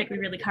not a topic we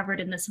really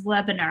covered in this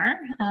webinar.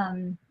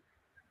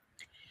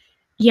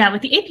 Yeah,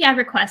 with the API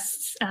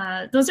requests,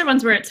 those are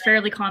ones where it's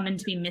fairly common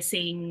to be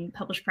missing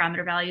published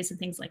parameter values and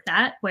things like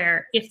that,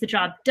 where if the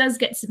job does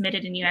get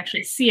submitted and you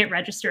actually see it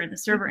register in the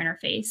server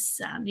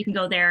interface, you can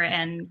go there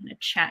and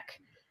check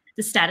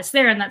the status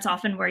there. And that's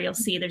often where you'll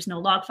see there's no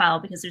log file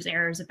because there's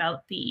errors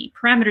about the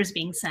parameters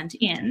being sent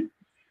in.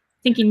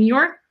 I think in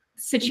your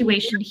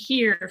situation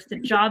here, if the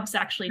job's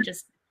actually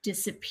just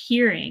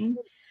disappearing,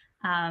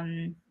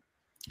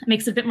 it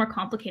makes it a bit more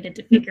complicated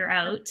to figure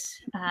out.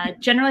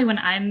 Generally, when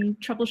I'm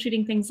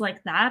troubleshooting things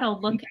like that,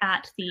 I'll look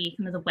at the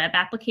kind of the web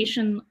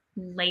application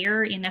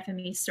layer in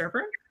FME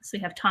Server. So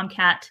you have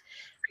Tomcat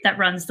that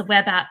runs the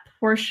web app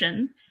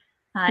portion.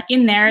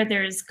 In there,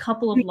 there's a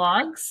couple of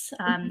logs,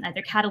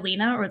 either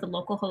Catalina or the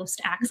localhost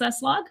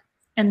access log,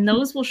 and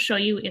those will show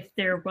you if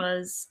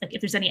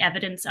there's any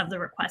evidence of the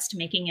request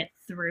making it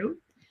through.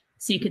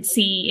 So you could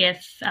see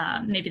if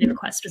maybe the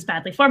request was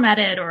badly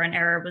formatted or an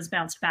error was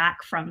bounced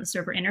back from the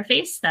server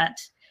interface that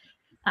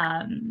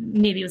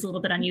maybe was a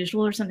little bit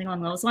unusual or something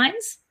along those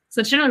lines. So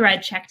it's generally where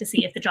I'd check to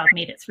see if the job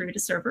made it through to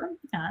server.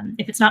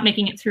 If it's not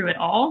making it through at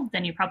all,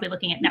 then you're probably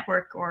looking at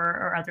network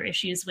or other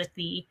issues with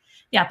the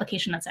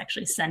application that's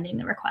actually sending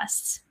the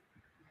requests.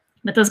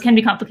 But those can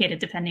be complicated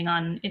depending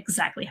on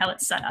exactly how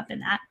it's set up in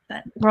that.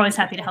 But we're always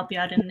happy to help you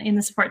out in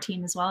the support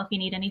team as well if you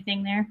need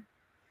anything there.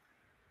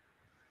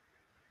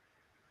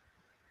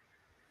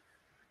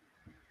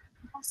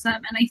 Awesome.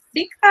 And I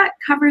think that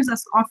covers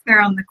us off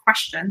there on the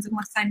questions,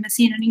 unless I'm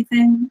missing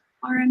anything,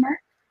 Laura and Mark.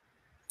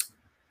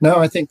 No,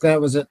 I think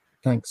that was it.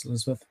 Thanks,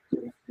 Elizabeth.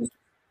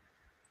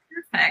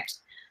 Perfect.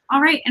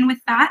 All right. And with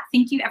that,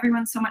 thank you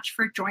everyone so much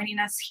for joining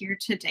us here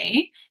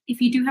today.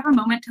 If you do have a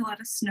moment to let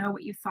us know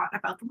what you thought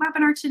about the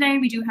webinar today,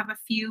 we do have a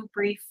few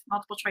brief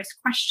multiple choice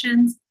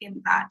questions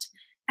in that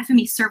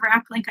FME Server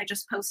app link I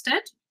just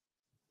posted.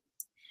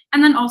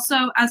 And then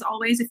also, as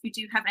always, if you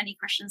do have any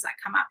questions that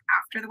come up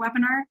after the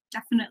webinar,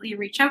 definitely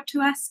reach out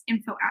to us,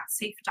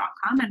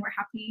 info@safe.com, and we're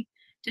happy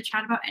to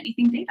chat about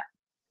anything data.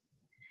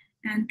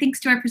 And thanks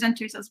to our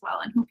presenters as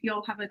well, and hope you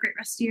all have a great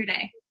rest of your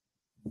day.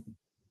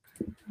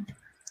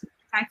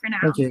 Bye for now.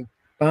 Thank you.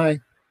 Bye.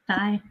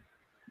 Bye.